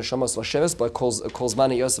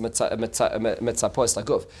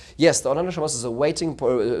 Yes, the Olam HaNeshamas is a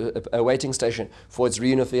waiting station for its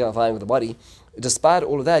reunifying with the body. Despite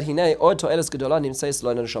all of that,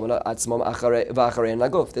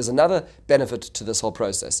 there's another benefit to this whole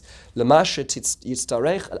process, which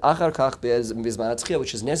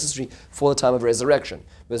is necessary for the time of resurrection.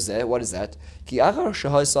 What is that?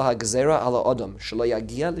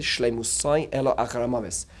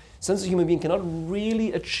 Since a human being cannot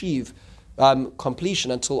really achieve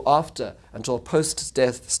completion until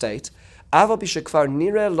post-death state,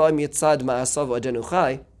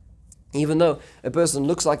 even though a person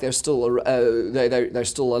looks like they're still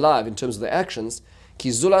alive in terms of their actions,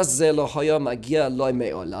 the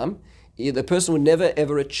person would never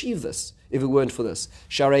ever achieve this if it weren't for this.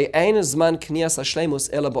 So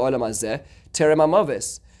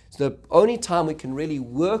the only time we can really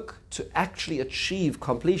work to actually achieve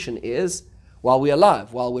completion is while we're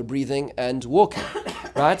alive, while we're breathing and walking,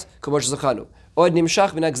 right? What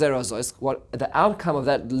the outcome of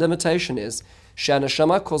that limitation is that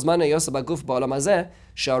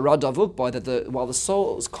while the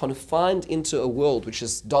soul is confined into a world which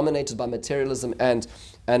is dominated by materialism and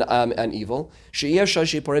evil,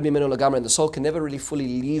 and the soul can never really fully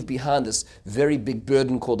leave behind this very big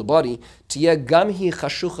burden called the body. So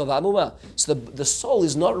the soul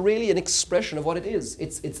is not really an expression of what it is.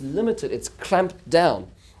 It's limited. It's clamped down.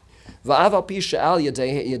 ואף pi she'al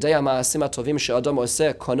yedei ha'ma'asim hatovim she'adam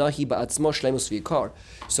oseh konahi ba'atzmo shleimus v'yikar.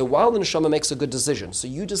 So while the neshama makes a good decision, so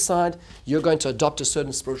you decide you're going to adopt a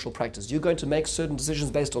certain spiritual practice. You're going to make certain decisions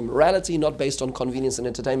based on morality, not based on convenience and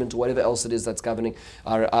entertainment or whatever else it is that's governing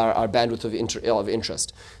our bandwidth of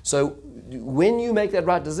interest. So when you make that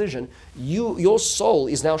right decision, your soul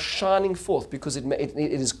is now shining forth because it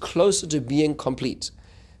is closer to being complete.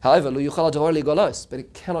 However, but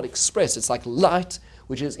it cannot express. It's like light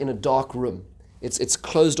which is in a dark room. It's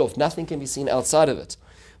closed off. Nothing can be seen outside of it.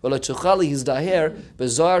 And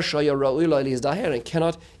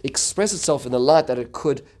cannot express itself in the light that it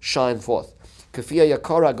could shine forth. To the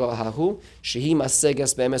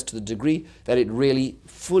degree that it really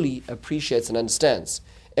fully appreciates and understands.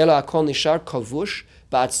 It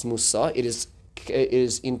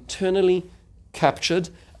is internally captured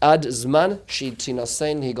until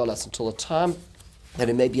the time that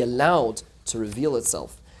it may be allowed to reveal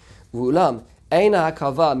itself. It's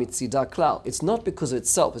not because of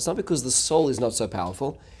itself. It's not because the soul is not so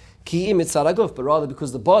powerful, but rather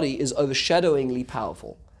because the body is overshadowingly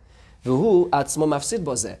powerful.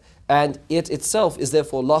 And it itself is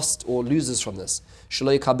therefore lost or loses from this. So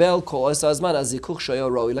the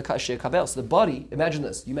body, imagine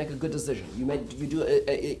this, you make a good decision, you do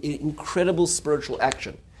an incredible spiritual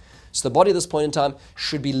action. So the body at this point in time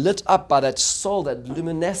should be lit up by that soul, that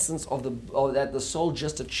luminescence that the soul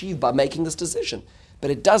just achieved by making this decision. But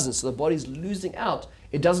it doesn't, so the body's losing out.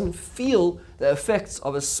 It doesn't feel the effects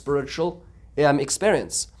of a spiritual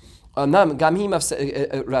experience. Also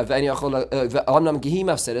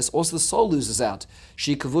the soul loses out.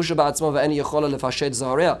 It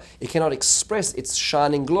cannot express its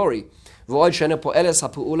shining glory. And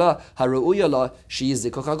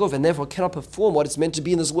therefore cannot perform what it's meant to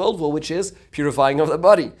be in this world for, which is purifying of the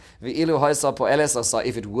body.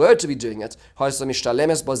 If it were to be doing it,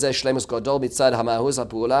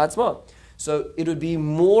 so it would be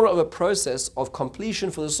more of a process of completion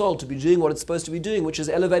for the soul to be doing what it's supposed to be doing, which is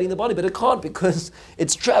elevating the body, but it can't because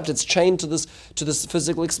it's trapped, it's chained to this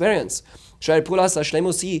physical experience. The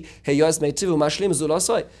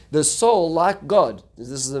soul, like God, this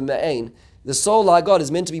is the main. The soul, like God,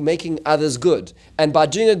 is meant to be making others good, and by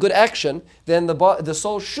doing a good action, then the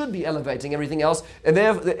soul should be elevating everything else, and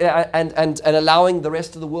allowing the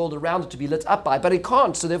rest of the world around it to be lit up by it. But it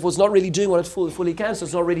can't, so therefore it's not really doing what it fully can. So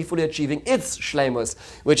it's not really fully achieving its shleimus,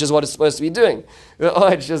 which is what it's supposed to be doing.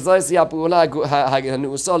 That's the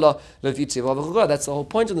whole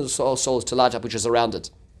point of the soul, is to light up which is around it.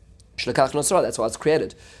 That's why it's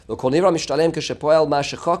created.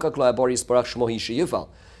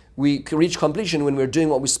 We reach completion when we're doing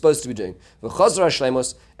what we're supposed to be doing.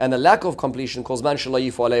 And the lack of completion calls man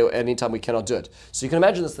anytime we cannot do it. So you can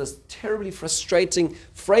imagine this terribly frustrating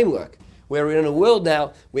framework where we're in a world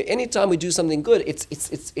now where anytime we do something good, it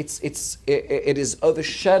is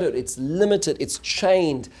overshadowed, it's limited, it's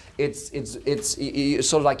chained, it's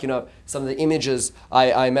sort of like, some of the images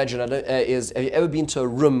I imagine is, have you ever been to a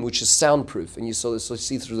room which is soundproof and you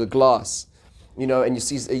see through the glass? And you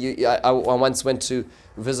see, I once went to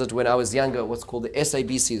visit when I was younger, what's called the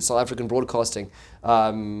SABC, the South African Broadcasting.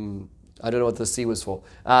 I don't know what the C was for,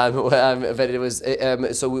 but it was.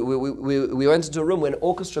 So we went into a room where an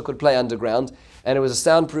orchestra could play underground, and it was a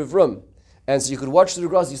soundproof room, and so you could watch through the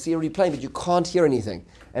glass, you see everybody playing, but you can't hear anything.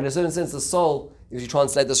 And in a certain sense, the soul, if you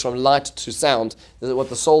translate this from light to sound, what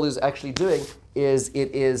the soul is actually doing is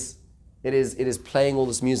it is playing all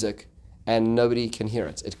this music. And nobody can hear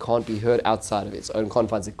it. It can't be heard outside of its own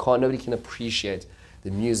confines. Nobody can appreciate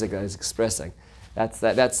the music that it's expressing.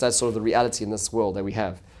 That's sort of the reality in this world that we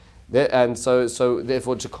have. And so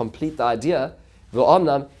therefore, to complete the idea, at the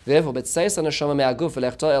moment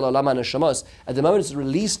it's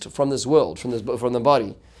released from this world, from the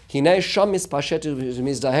body. There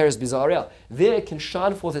it can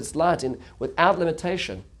shine forth its light without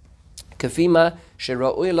limitation. To the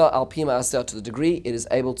degree it is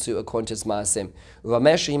able to according to its ma'asim. To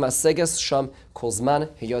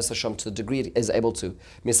the degree it is able to.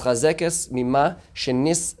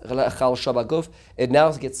 It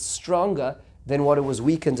now gets stronger than what it was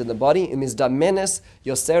weakened in the body. And is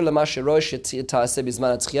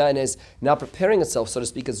now preparing itself, so to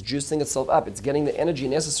speak, it's juicing itself up. It's getting the energy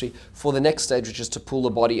necessary for the next stage, which is to pull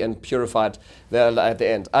the body and purify it at the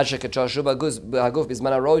end. And at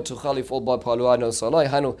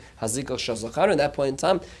that point in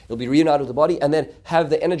time, it'll be reunited with the body and then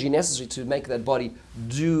have the energy necessary to make that body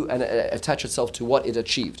do and attach itself to what it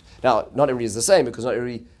achieved. Now, not everybody is the same, because not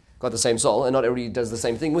everybody got the same soul, and not everybody does the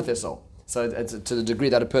same thing with their soul. So to the degree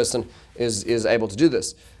that a person is able to do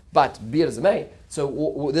this. But be it as it may,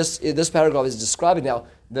 so this paragraph is describing now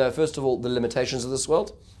first of all, the limitations of this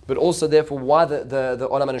world, but also, therefore, why the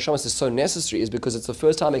Olam HaNeshamas is so necessary is because it's the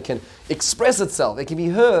first time it can express itself. It can be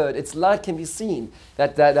heard. Its light can be seen.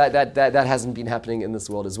 That hasn't been happening in this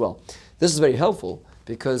world as well. This is very helpful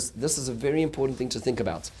because this is a very important thing to think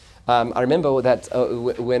about. I remember that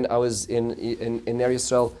when I was in Ner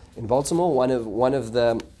Yisrael in Baltimore, one of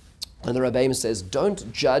the Rabbeim says,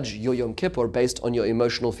 don't judge your Yom Kippur based on your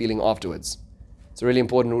emotional feeling afterwards. It's a really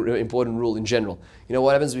important rule in general. You know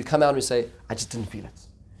what happens? We come out and we say, I just didn't feel it.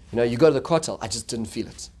 You know, you go to the kotel, I just didn't feel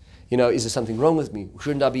it. You know, is there something wrong with me?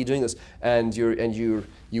 Shouldn't I be doing this? And you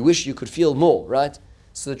wish you could feel more, right?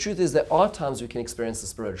 So the truth is there are times we can experience the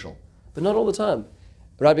spiritual, but not all the time,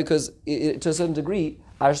 right? Because to a certain degree,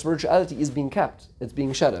 our spirituality is being capped. It's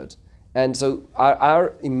being shadowed. And so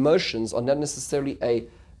our emotions are not necessarily a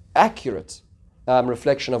accurate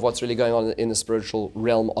reflection of what's really going on in the spiritual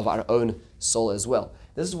realm of our own soul as well.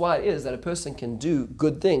 This is why it is that a person can do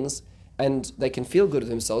good things and they can feel good with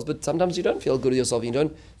themselves, but sometimes you don't feel good with yourself. You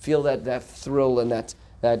don't feel that thrill and that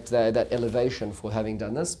elevation for having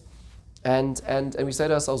done this. And we say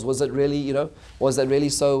to ourselves, was that really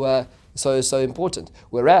so important?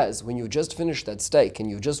 Whereas when you've just finished that steak and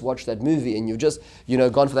you've just watched that movie and you've just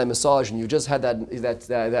gone for that massage and you've just had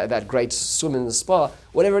that great swim in the spa,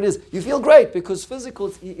 whatever it is, you feel great because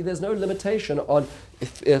there's no limitation on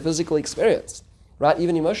physical experience, right?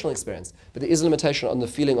 Even emotional experience, but there is a limitation on the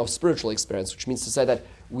feeling of spiritual experience, which means to say that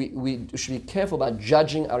we should be careful about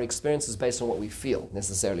judging our experiences based on what we feel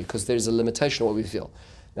necessarily, because there is a limitation on what we feel.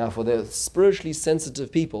 Now, for the spiritually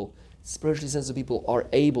sensitive people are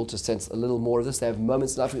able to sense a little more of this. They have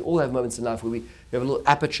moments in life. We all have moments in life where we have a little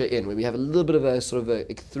aperture where we have a little bit of a sort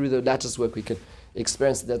of through the lattice work, we can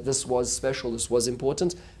experience that this was special, this was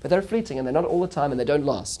important, but they're fleeting and they're not all the time and they don't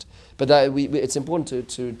last. But it's important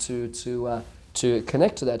to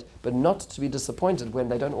connect to that, but not to be disappointed when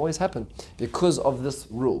they don't always happen because of this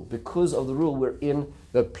rule. Because of the rule, we're in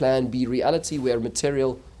the plan B reality where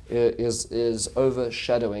material is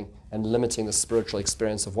overshadowing and limiting the spiritual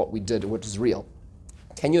experience of what we did, which is real.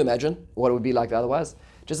 Can you imagine what it would be like otherwise?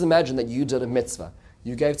 Just imagine that you did a mitzvah.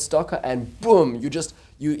 You gave tzedakah and boom,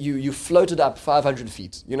 you floated up 500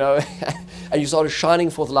 feet, and you started shining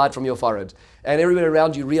forth light from your forehead. And everybody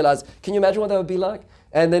around you realized, can you imagine what that would be like?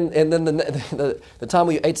 And then the time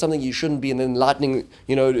where you ate something you shouldn't be, and then lightning,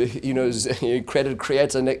 created a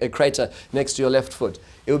crater next to your left foot.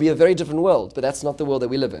 It would be a very different world, but that's not the world that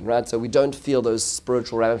we live in, right? So we don't feel those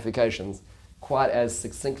spiritual ramifications quite as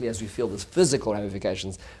succinctly as we feel the physical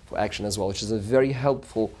ramifications for action as well, which is a very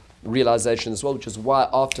helpful realization as well, which is why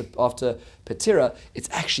after Petira, it's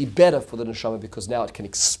actually better for the neshama because now it can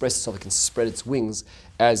express itself, it can spread its wings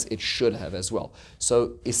as it should have as well.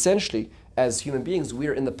 So essentially, as human beings,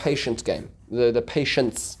 we're in the patient game, the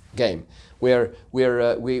patience game, where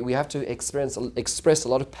we have to express a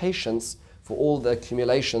lot of patience for all the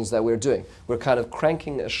accumulations that we're doing. We're kind of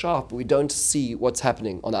cranking a shaft, but we don't see what's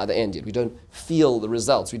happening on the other end yet. We don't feel the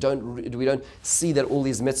results. We don't see that all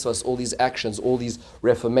these mitzvahs, all these actions, all these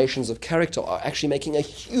reformations of character are actually making a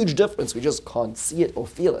huge difference. We just can't see it or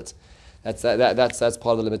feel it. That's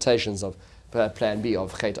part of the limitations of Plan B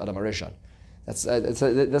of Chet Adam HaRishon.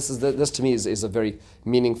 This to me is a very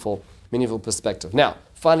meaningful perspective. Now,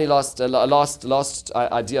 finally, last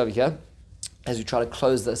idea over here, as we try to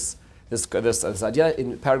close this idea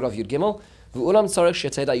in paragraph Yud Gimel. You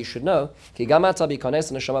should know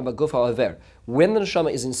when the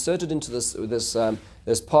neshama is inserted into this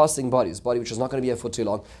passing body which is not going to be here for too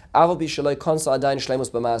long, even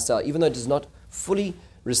though it has not fully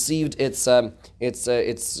received its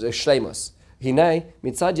shleimus.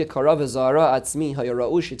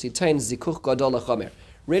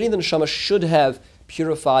 Really, the neshama should have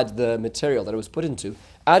purified the material that it was put into.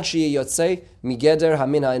 That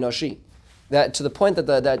to the point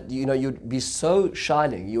that you'd be so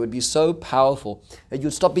shining, you would be so powerful that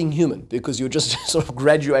you'd stop being human because you would just sort of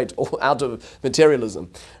graduate out of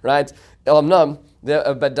materialism, right? But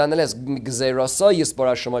nonetheless, it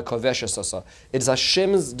is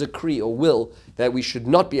Hashem's decree or will that we should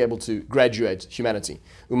not be able to graduate humanity.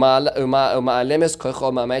 Hashem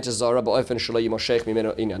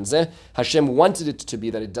wanted it to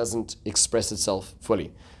be that it doesn't express itself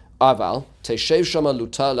fully. It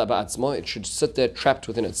should sit there trapped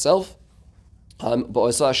within itself. To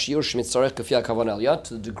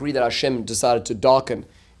the degree that Hashem decided to darken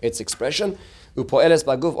its expression. And it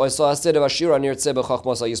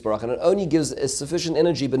only gives a sufficient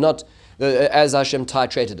energy, but not as Hashem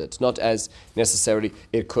titrated it, not as necessarily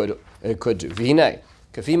it could do.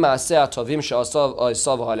 To the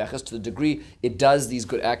degree it does these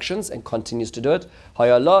good actions and continues to do it,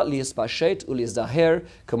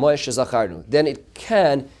 then it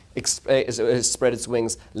can spread its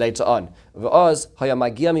wings later on. And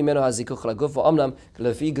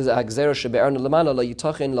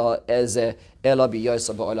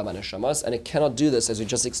it cannot do this, as we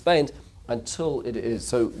just explained, until it is.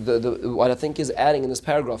 So what I think is adding in this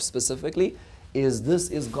paragraph specifically is this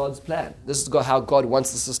is God's plan. This is how God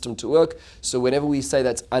wants the system to work. So whenever we say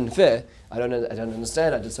that's unfair, I don't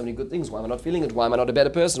understand. I did so many good things. Why am I not feeling it? Why am I not a better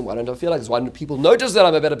person? Why don't I feel like this? Why don't people notice that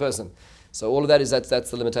I'm a better person? So all of that is that's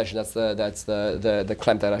the limitation. That's the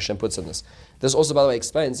clamp that Hashem puts on this. This also, by the way,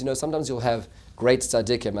 explains. Sometimes you'll have great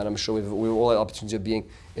tzaddikim, and I'm sure we've all had the opportunity of being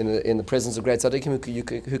in the presence of great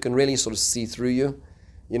tzaddikim who can really sort of see through you,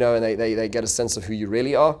 and they get a sense of who you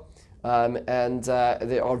really are. And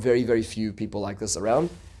there are very, very few people like this around,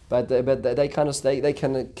 but they can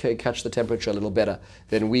catch the temperature a little better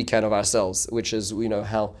than we can of ourselves, which is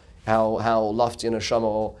how lofty in a neshama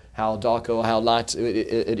or how dark or how light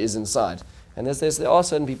it is inside. And there are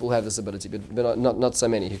certain people who have this ability, but not so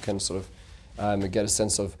many who can sort of get a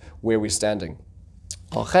sense of where we're standing.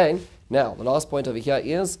 Okay, now the last point over here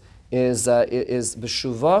is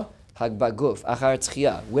b'shuva hagbaguf achar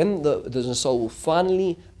tchiyah, when the soul will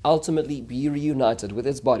finally ultimately be reunited with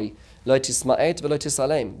its body, lo tisma'et v'lo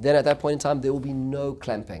tisalem. Then at that point in time there will be no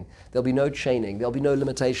clamping, there'll be no chaining, there'll be no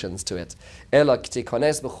limitations to it. Ela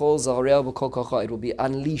ktikones b'chol zahareh b'kol kocha. It will be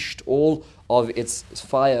unleashed, all of its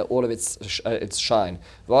fire, all of its shine.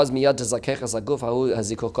 V'az miyad tezakecha zaguf hahu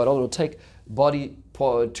hazikuch gadol. It will take body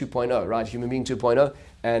 2.0, right, human being 2.0,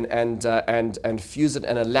 and fuse it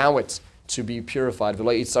and allow it to be purified. And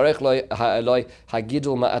it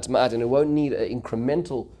won't need an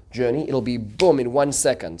incremental journey. It'll be boom in 1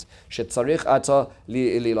 second. And it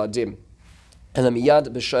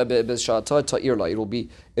will be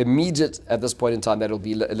immediate at this point in time that it will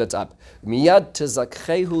be lit up. And it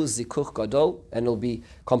will be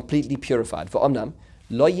completely purified.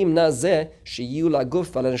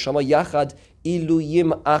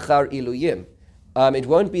 It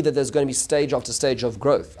won't be that there's going to be stage after stage of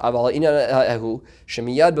growth. At that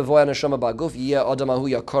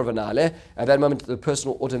moment, the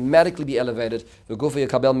person will automatically be elevated. It'll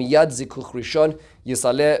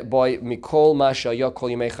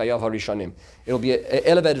be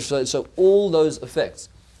elevated, so all those effects,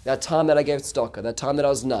 that time that I gave tzedakah, that time that I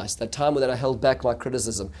was nice, that time that I held back my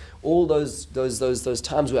criticism, all those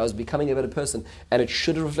times where I was becoming a better person, and it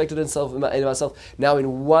should have reflected itself in myself. Now,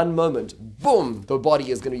 in one moment, boom, the body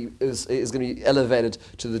is going to be elevated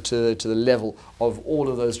to the level of all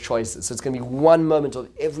of those choices. So it's going to be one moment of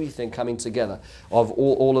everything coming together, of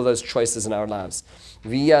all of those choices in our lives.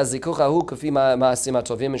 According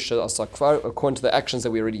to the actions that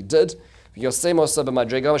we already did. And to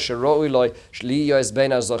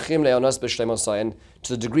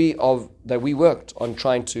the degree of that we worked on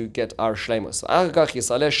trying to get our shleimus.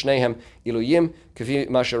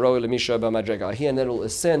 Here and then it will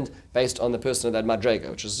ascend based on the person of that madrega,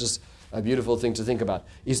 which is just a beautiful thing to think about.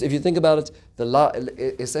 If you think about it,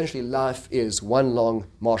 essentially life is one long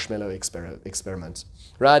marshmallow experiment.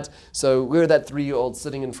 Right? So we're that 3-year-old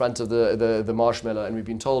sitting in front of the marshmallow, and we've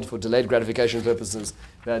been told for delayed gratification purposes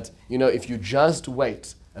that, if you just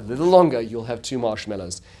wait a little longer, you'll have 2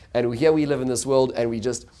 marshmallows. And here we live in this world, and we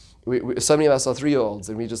so many of us are 3-year-olds,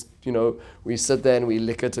 and we just, we sit there and we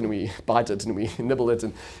lick it and we bite it and we nibble it,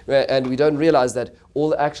 and we don't realize that all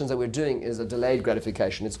the actions that we're doing is a delayed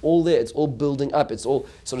gratification. It's all there. It's all building up. It's all,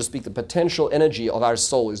 so to speak, the potential energy of our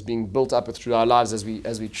soul is being built up through our lives as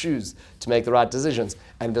we choose to make the right decisions.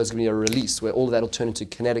 And there's going to be a release where all of that will turn into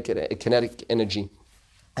kinetic energy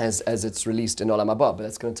as it's released in Olam Haba. But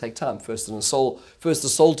that's going to take time. First the soul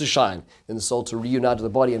to shine, then the soul to reunite with the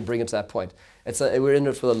body and bring it to that point. We're in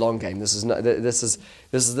it for the long game. This is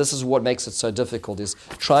what makes it so difficult, is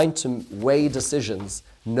trying to weigh decisions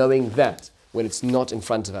knowing that when it's not in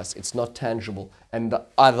front of us, it's not tangible, and the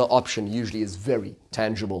other option usually is very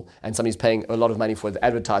tangible, and somebody's paying a lot of money for the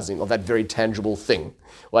advertising of that very tangible thing,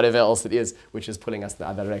 whatever else it is, which is pulling us in the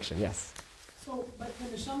other direction. Yes? So, but the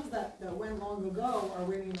neshamas that went long ago are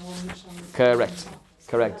waiting the long neshamas. Correct.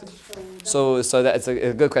 So that's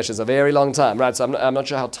a good question. It's a very long time, right? So I'm not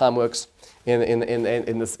sure how time works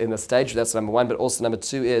in this stage. That's number one. But also number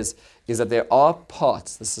two is that there are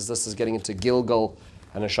parts. This is getting into Gilgal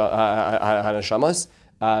Hanashamos.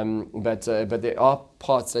 But there are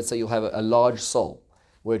parts. Let's say you'll have a large soul,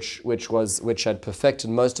 which had perfected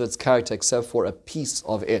most of its character except for a piece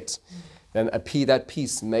of it. Then that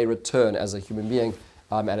piece may return as a human being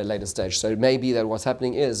at a later stage. So it may be that what's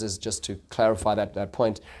happening is just to clarify that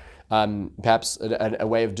point, perhaps a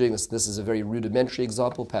way of doing this is a very rudimentary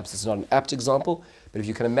example, perhaps it's not an apt example, but if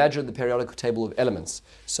you can imagine the periodic table of elements,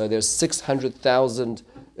 so there's 600,000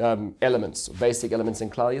 elements, basic elements in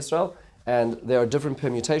Klal Yisrael, and there are different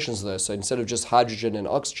permutations of those. So instead of just hydrogen and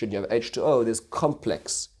oxygen, you have H2O, there's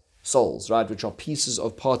complex souls, right, which are pieces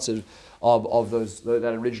of parts of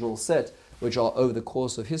that original set, which are over the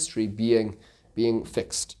course of history being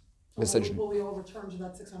fixed. Essentially. Will we all return to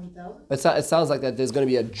that 600,000? It sounds like that there's going to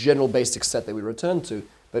be a general basic set that we return to,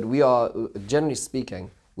 but we are, generally speaking,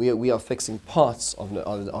 we are fixing parts of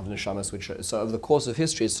neshamas, which so over the course of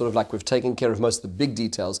history, it's sort of like we've taken care of most of the big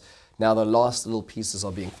details. Now the last little pieces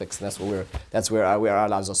are being fixed, and that's where our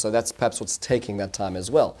lives are. So that's perhaps what's taking that time as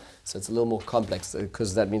well. So it's a little more complex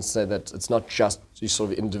because that means to say that it's not just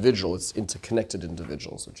sort of individual; it's interconnected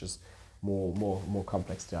individuals, which is more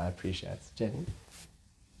complex. I appreciate it. Jenny.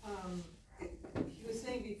 He was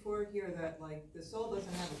saying before here that like the soul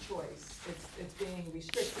doesn't have a choice; it's being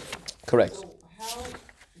restricted. Correct. So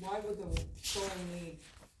why would the soul need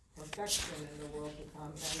perfection in the world to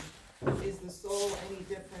come? And is the soul any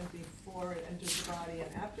different before it enters the body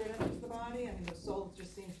and after it enters the body? I mean, the soul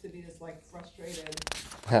just seems to be just like frustrated.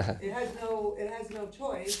 It has no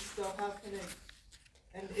choice. So how can it?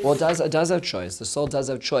 Well, it does have choice. The soul does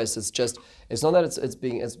have choice. It's not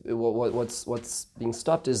that what's being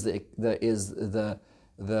stopped is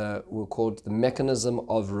we'll call it the mechanism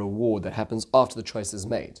of reward that happens after the choice is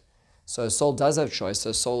made. So soul does have choice.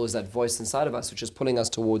 So soul is that voice inside of us which is pulling us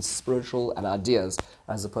towards spiritual and ideas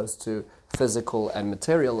as opposed to physical and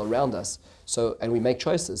material around us. So, and we make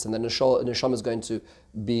choices, and then neshama is going to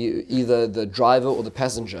be either the driver or the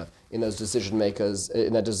passenger in those decision makers,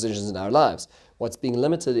 in their decisions in our lives. What's being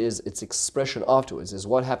limited is its expression afterwards, is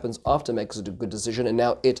what happens after makes it a good decision, and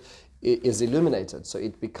now it is illuminated. So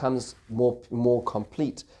it becomes more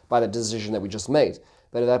complete by the decision that we just made.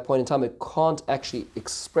 But at that point in time, it can't actually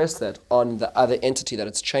express that on the other entity that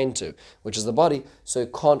it's chained to, which is the body, so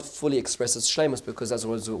it can't fully express its shlemus because that's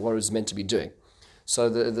what it was meant to be doing. So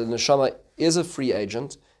the neshama is a free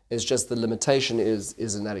agent, it's just the limitation is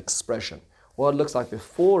in that expression. What it looks like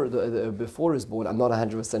before it's born, I'm not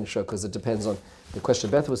 100% sure because it depends on the question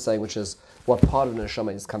Beth was saying, which is what part of the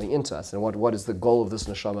neshama is coming into us and what is the goal of this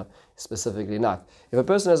neshama specifically in life. If a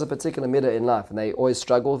person has a particular midah in life and they always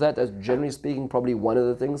struggle with that, that's generally speaking probably one of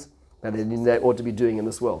the things that they ought to be doing in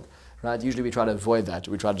this world. Right? Usually we try to avoid that.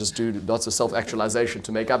 We try to just do lots of self-actualization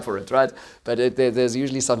to make up for it, right? But there's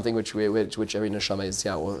usually something which every neshama is,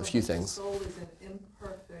 or a few things. The soul is an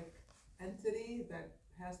imperfect entity that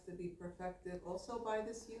has to be perfected also by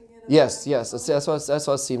this union? Yes. That's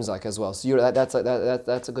what it seems like as well. So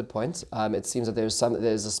that's a good point. It seems that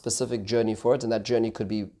there's a specific journey for it, and that journey could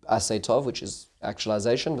be asay tov, which is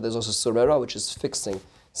actualization, but there's also surera, which is fixing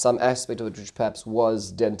some aspect of it which perhaps was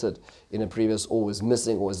dented in a previous, or was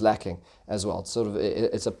missing, or was lacking as well.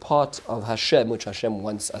 It's a part of Hashem which Hashem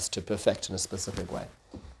wants us to perfect in a specific way.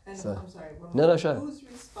 And So- I'm sorry, Sure. who's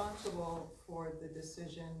responsible for the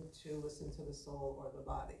decision to listen to the soul or the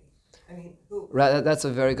body? I mean, who? Right, that's a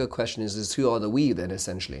very good question. Is who are the we then,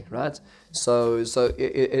 essentially, right? So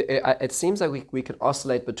it seems like we can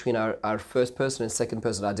oscillate between our first person and second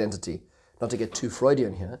person identity. Not to get too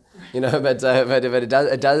Freudian here, but it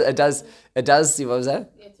does. See, what was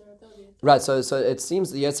that? Right. So it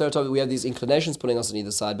seems the Yetzer Tov, we have these inclinations pulling us on either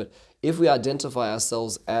side. But if we identify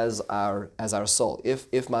ourselves as our soul,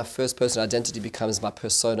 if my first person identity becomes my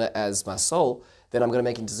persona as my soul, then I'm going to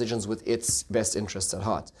make decisions with its best interests at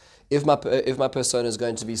heart. If my persona is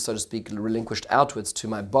going to be, so to speak, relinquished outwards to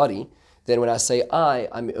my body, then when I say I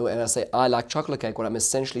like chocolate cake, what I'm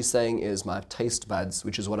essentially saying is my taste buds,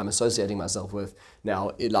 which is what I'm associating myself with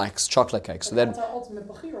now, it likes chocolate cake. So that's our ultimate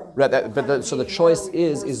bechira. Right. So the choice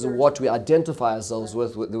is what we identify ourselves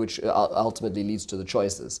with, which ultimately leads to the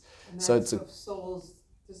choices. And So that's it's the soul's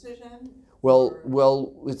decision?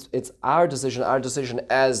 well, it's our decision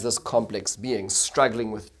as this complex being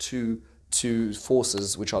struggling with two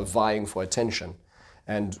forces which are vying for attention.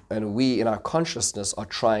 And we, in our consciousness, are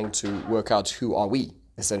trying to work out who are we,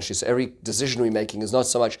 essentially. So every decision we're making is not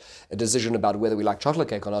so much a decision about whether we like chocolate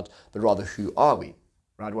cake or not, but rather who are we,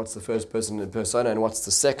 right? What's the first person persona and what's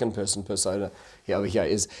the second person persona over here?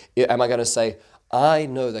 Am I going to say, I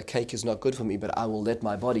know that cake is not good for me, but I will let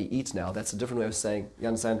my body eat now? That's a different way of saying, you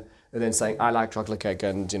understand? And then saying, I like chocolate cake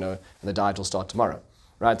and the diet will start tomorrow.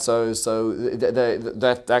 Right, so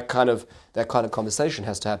that kind of conversation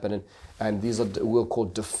has to happen, and these are we'll call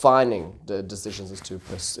defining the decisions as to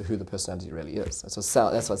who the personality really is. That's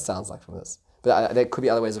what it sounds like from this. But there could be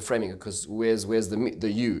other ways of framing it, because where's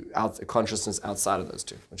the you, consciousness outside of those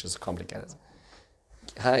two, which is complicated.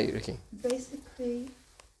 Hi, Ricky. Basically,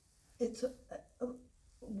 it's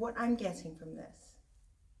what I'm getting from this,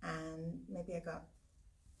 and maybe I got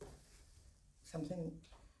something.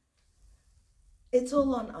 It's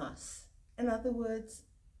all on us. In other words,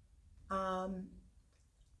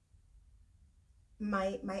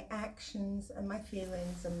 my actions and my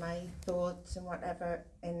feelings and my thoughts and whatever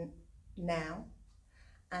in now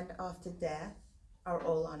and after death are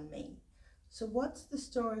all on me. So what's the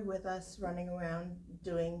story with us running around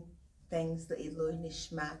doing things, the Eloi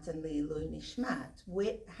Nishmat and the Eloi Nishmat?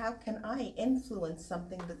 How can I influence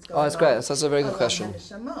something that's going on? Oh, that's great. That's a very good question.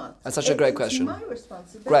 That's such a great question. It's my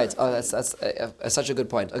responsibility. Great. Oh, that's such a good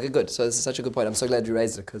point. Okay, good. So this is such a good point. I'm so glad you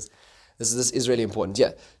raised it, because this is really important.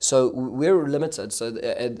 Yeah. So we're limited. So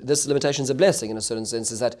this limitation is a blessing in a certain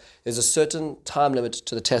sense, is that there's a certain time limit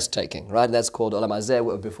to the test taking, right? And that's called Olam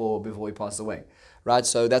Hazeh, before we pass away. Right,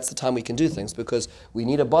 so that's the time we can do things, because we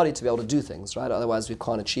need a body to be able to do things, right? Otherwise, we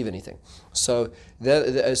can't achieve anything. So,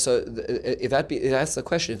 that's the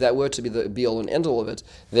question. If that were to be the be all and end all of it,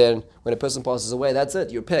 then when a person passes away, that's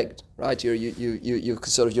it. You're pegged, right? You're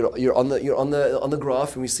on the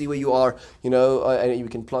graph, and we see where you are, and you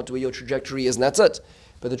can plot where your trajectory is, and that's it.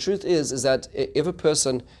 But the truth is that if a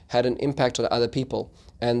person had an impact on other people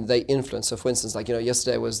and they influence, so for instance, like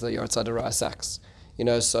yesterday was the Yartzad Araya Sachs.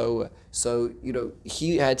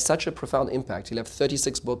 He had such a profound impact. He left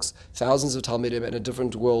 36 books, thousands of Talmudim, and a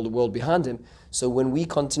different world behind him. So when we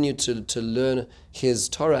continue to learn his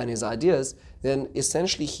Torah and his ideas, then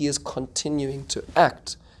essentially he is continuing to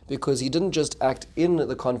act, because he didn't just act in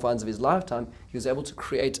the confines of his lifetime. He was able to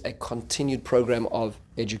create a continued program of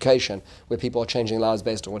education where people are changing lives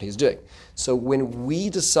based on what he's doing. So when we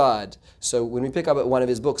pick up one of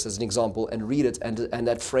his books as an example and read it, and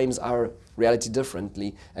that frames our reality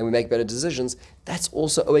differently, and we make better decisions, that's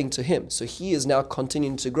also owing to him. So he is now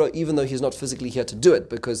continuing to grow, even though he's not physically here to do it,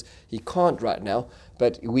 because he can't right now.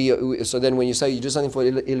 But so then when you say you do something for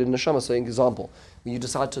Ilun Neshama, so an example, when you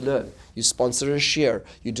decide to learn, you sponsor a shiur,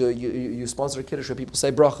 you sponsor a kiddush where people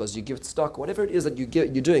say brachos, you give stock, whatever it is that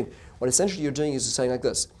you're doing, what essentially you're doing is you're saying like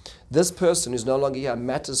this person who's no longer here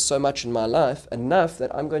matters so much in my life, enough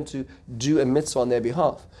that I'm going to do a mitzvah on their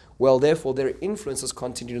behalf. Well, therefore, their influence is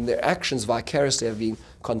continued, and their actions vicariously have been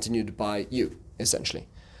continued by you, essentially.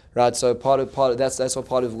 Right, so that's what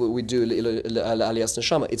part of what we do, Aliyas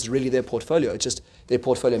Neshama. It's really their portfolio. It's just their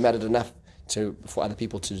portfolio mattered enough for other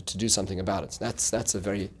people to do something about it. That's a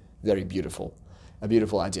very, very beautiful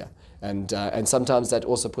idea. And sometimes that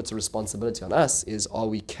also puts a responsibility on us, is are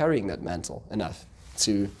we carrying that mantle enough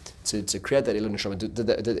to create that Elun Neshama?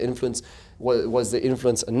 The influence, was the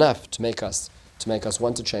influence enough to make us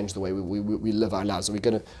want to change the way we live our lives? Are we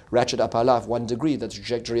going to ratchet up our life 1 degree? The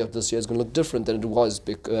trajectory of this year is going to look different than it was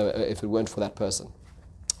if it weren't for that person.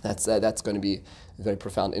 That's going to be a very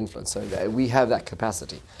profound influence. So we have that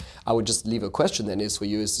capacity. I would just leave a question then let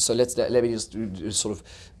me just sort of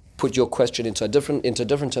put your question into a different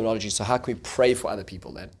terminology. So how can we pray for other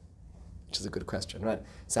people then? Which is a good question, right?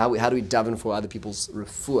 So how do we daven for other people's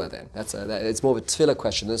refuah then? It's more of a tefillah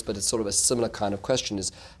question, but it's sort of a similar kind of question.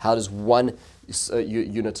 Is how does one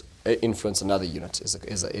unit influence another unit?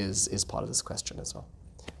 Is part of this question as well.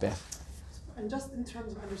 Beth. And just in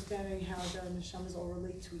terms of understanding how the neshamas all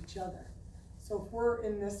relate to each other. So if we're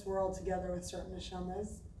in this world together with certain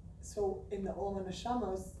neshamas, so in the Olam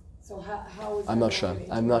Neshamos, so how is that? I'm not sure.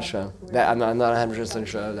 I'm not 100%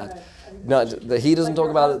 sure of that. No, he doesn't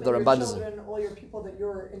talk about it. The Ramban doesn't. All your people that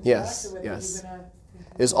you're interacting with. Yes.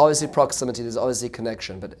 There's obviously proximity. There's obviously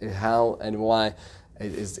connection, but how and why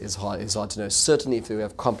is hard to know. Certainly, if we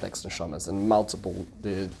have complex neshamas and multiple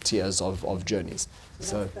tiers of journeys.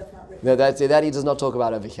 So that he does not talk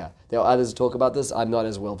about over here. There are others who talk about this. I'm not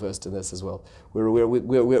as well versed in this as well.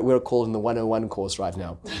 We're called in the 101 course right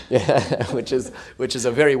now, which is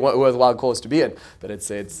a very worthwhile course to be in. But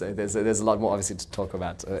there's a lot more obviously to talk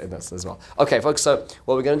about in this as well. Okay, folks. So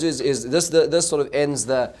what we're going to do is this sort of ends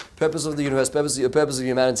the purpose of the universe, purpose of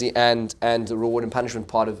humanity, and the reward and punishment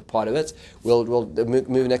part of it. We'll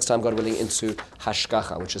move next time, God willing, into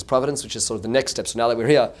hashgacha, which is providence, which is sort of the next step. So now that we're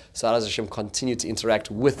here, so Al Hashem continue to interact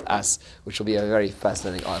with us, which will be a very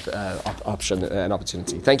fascinating option and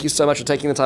opportunity. Thank you so much for taking the time.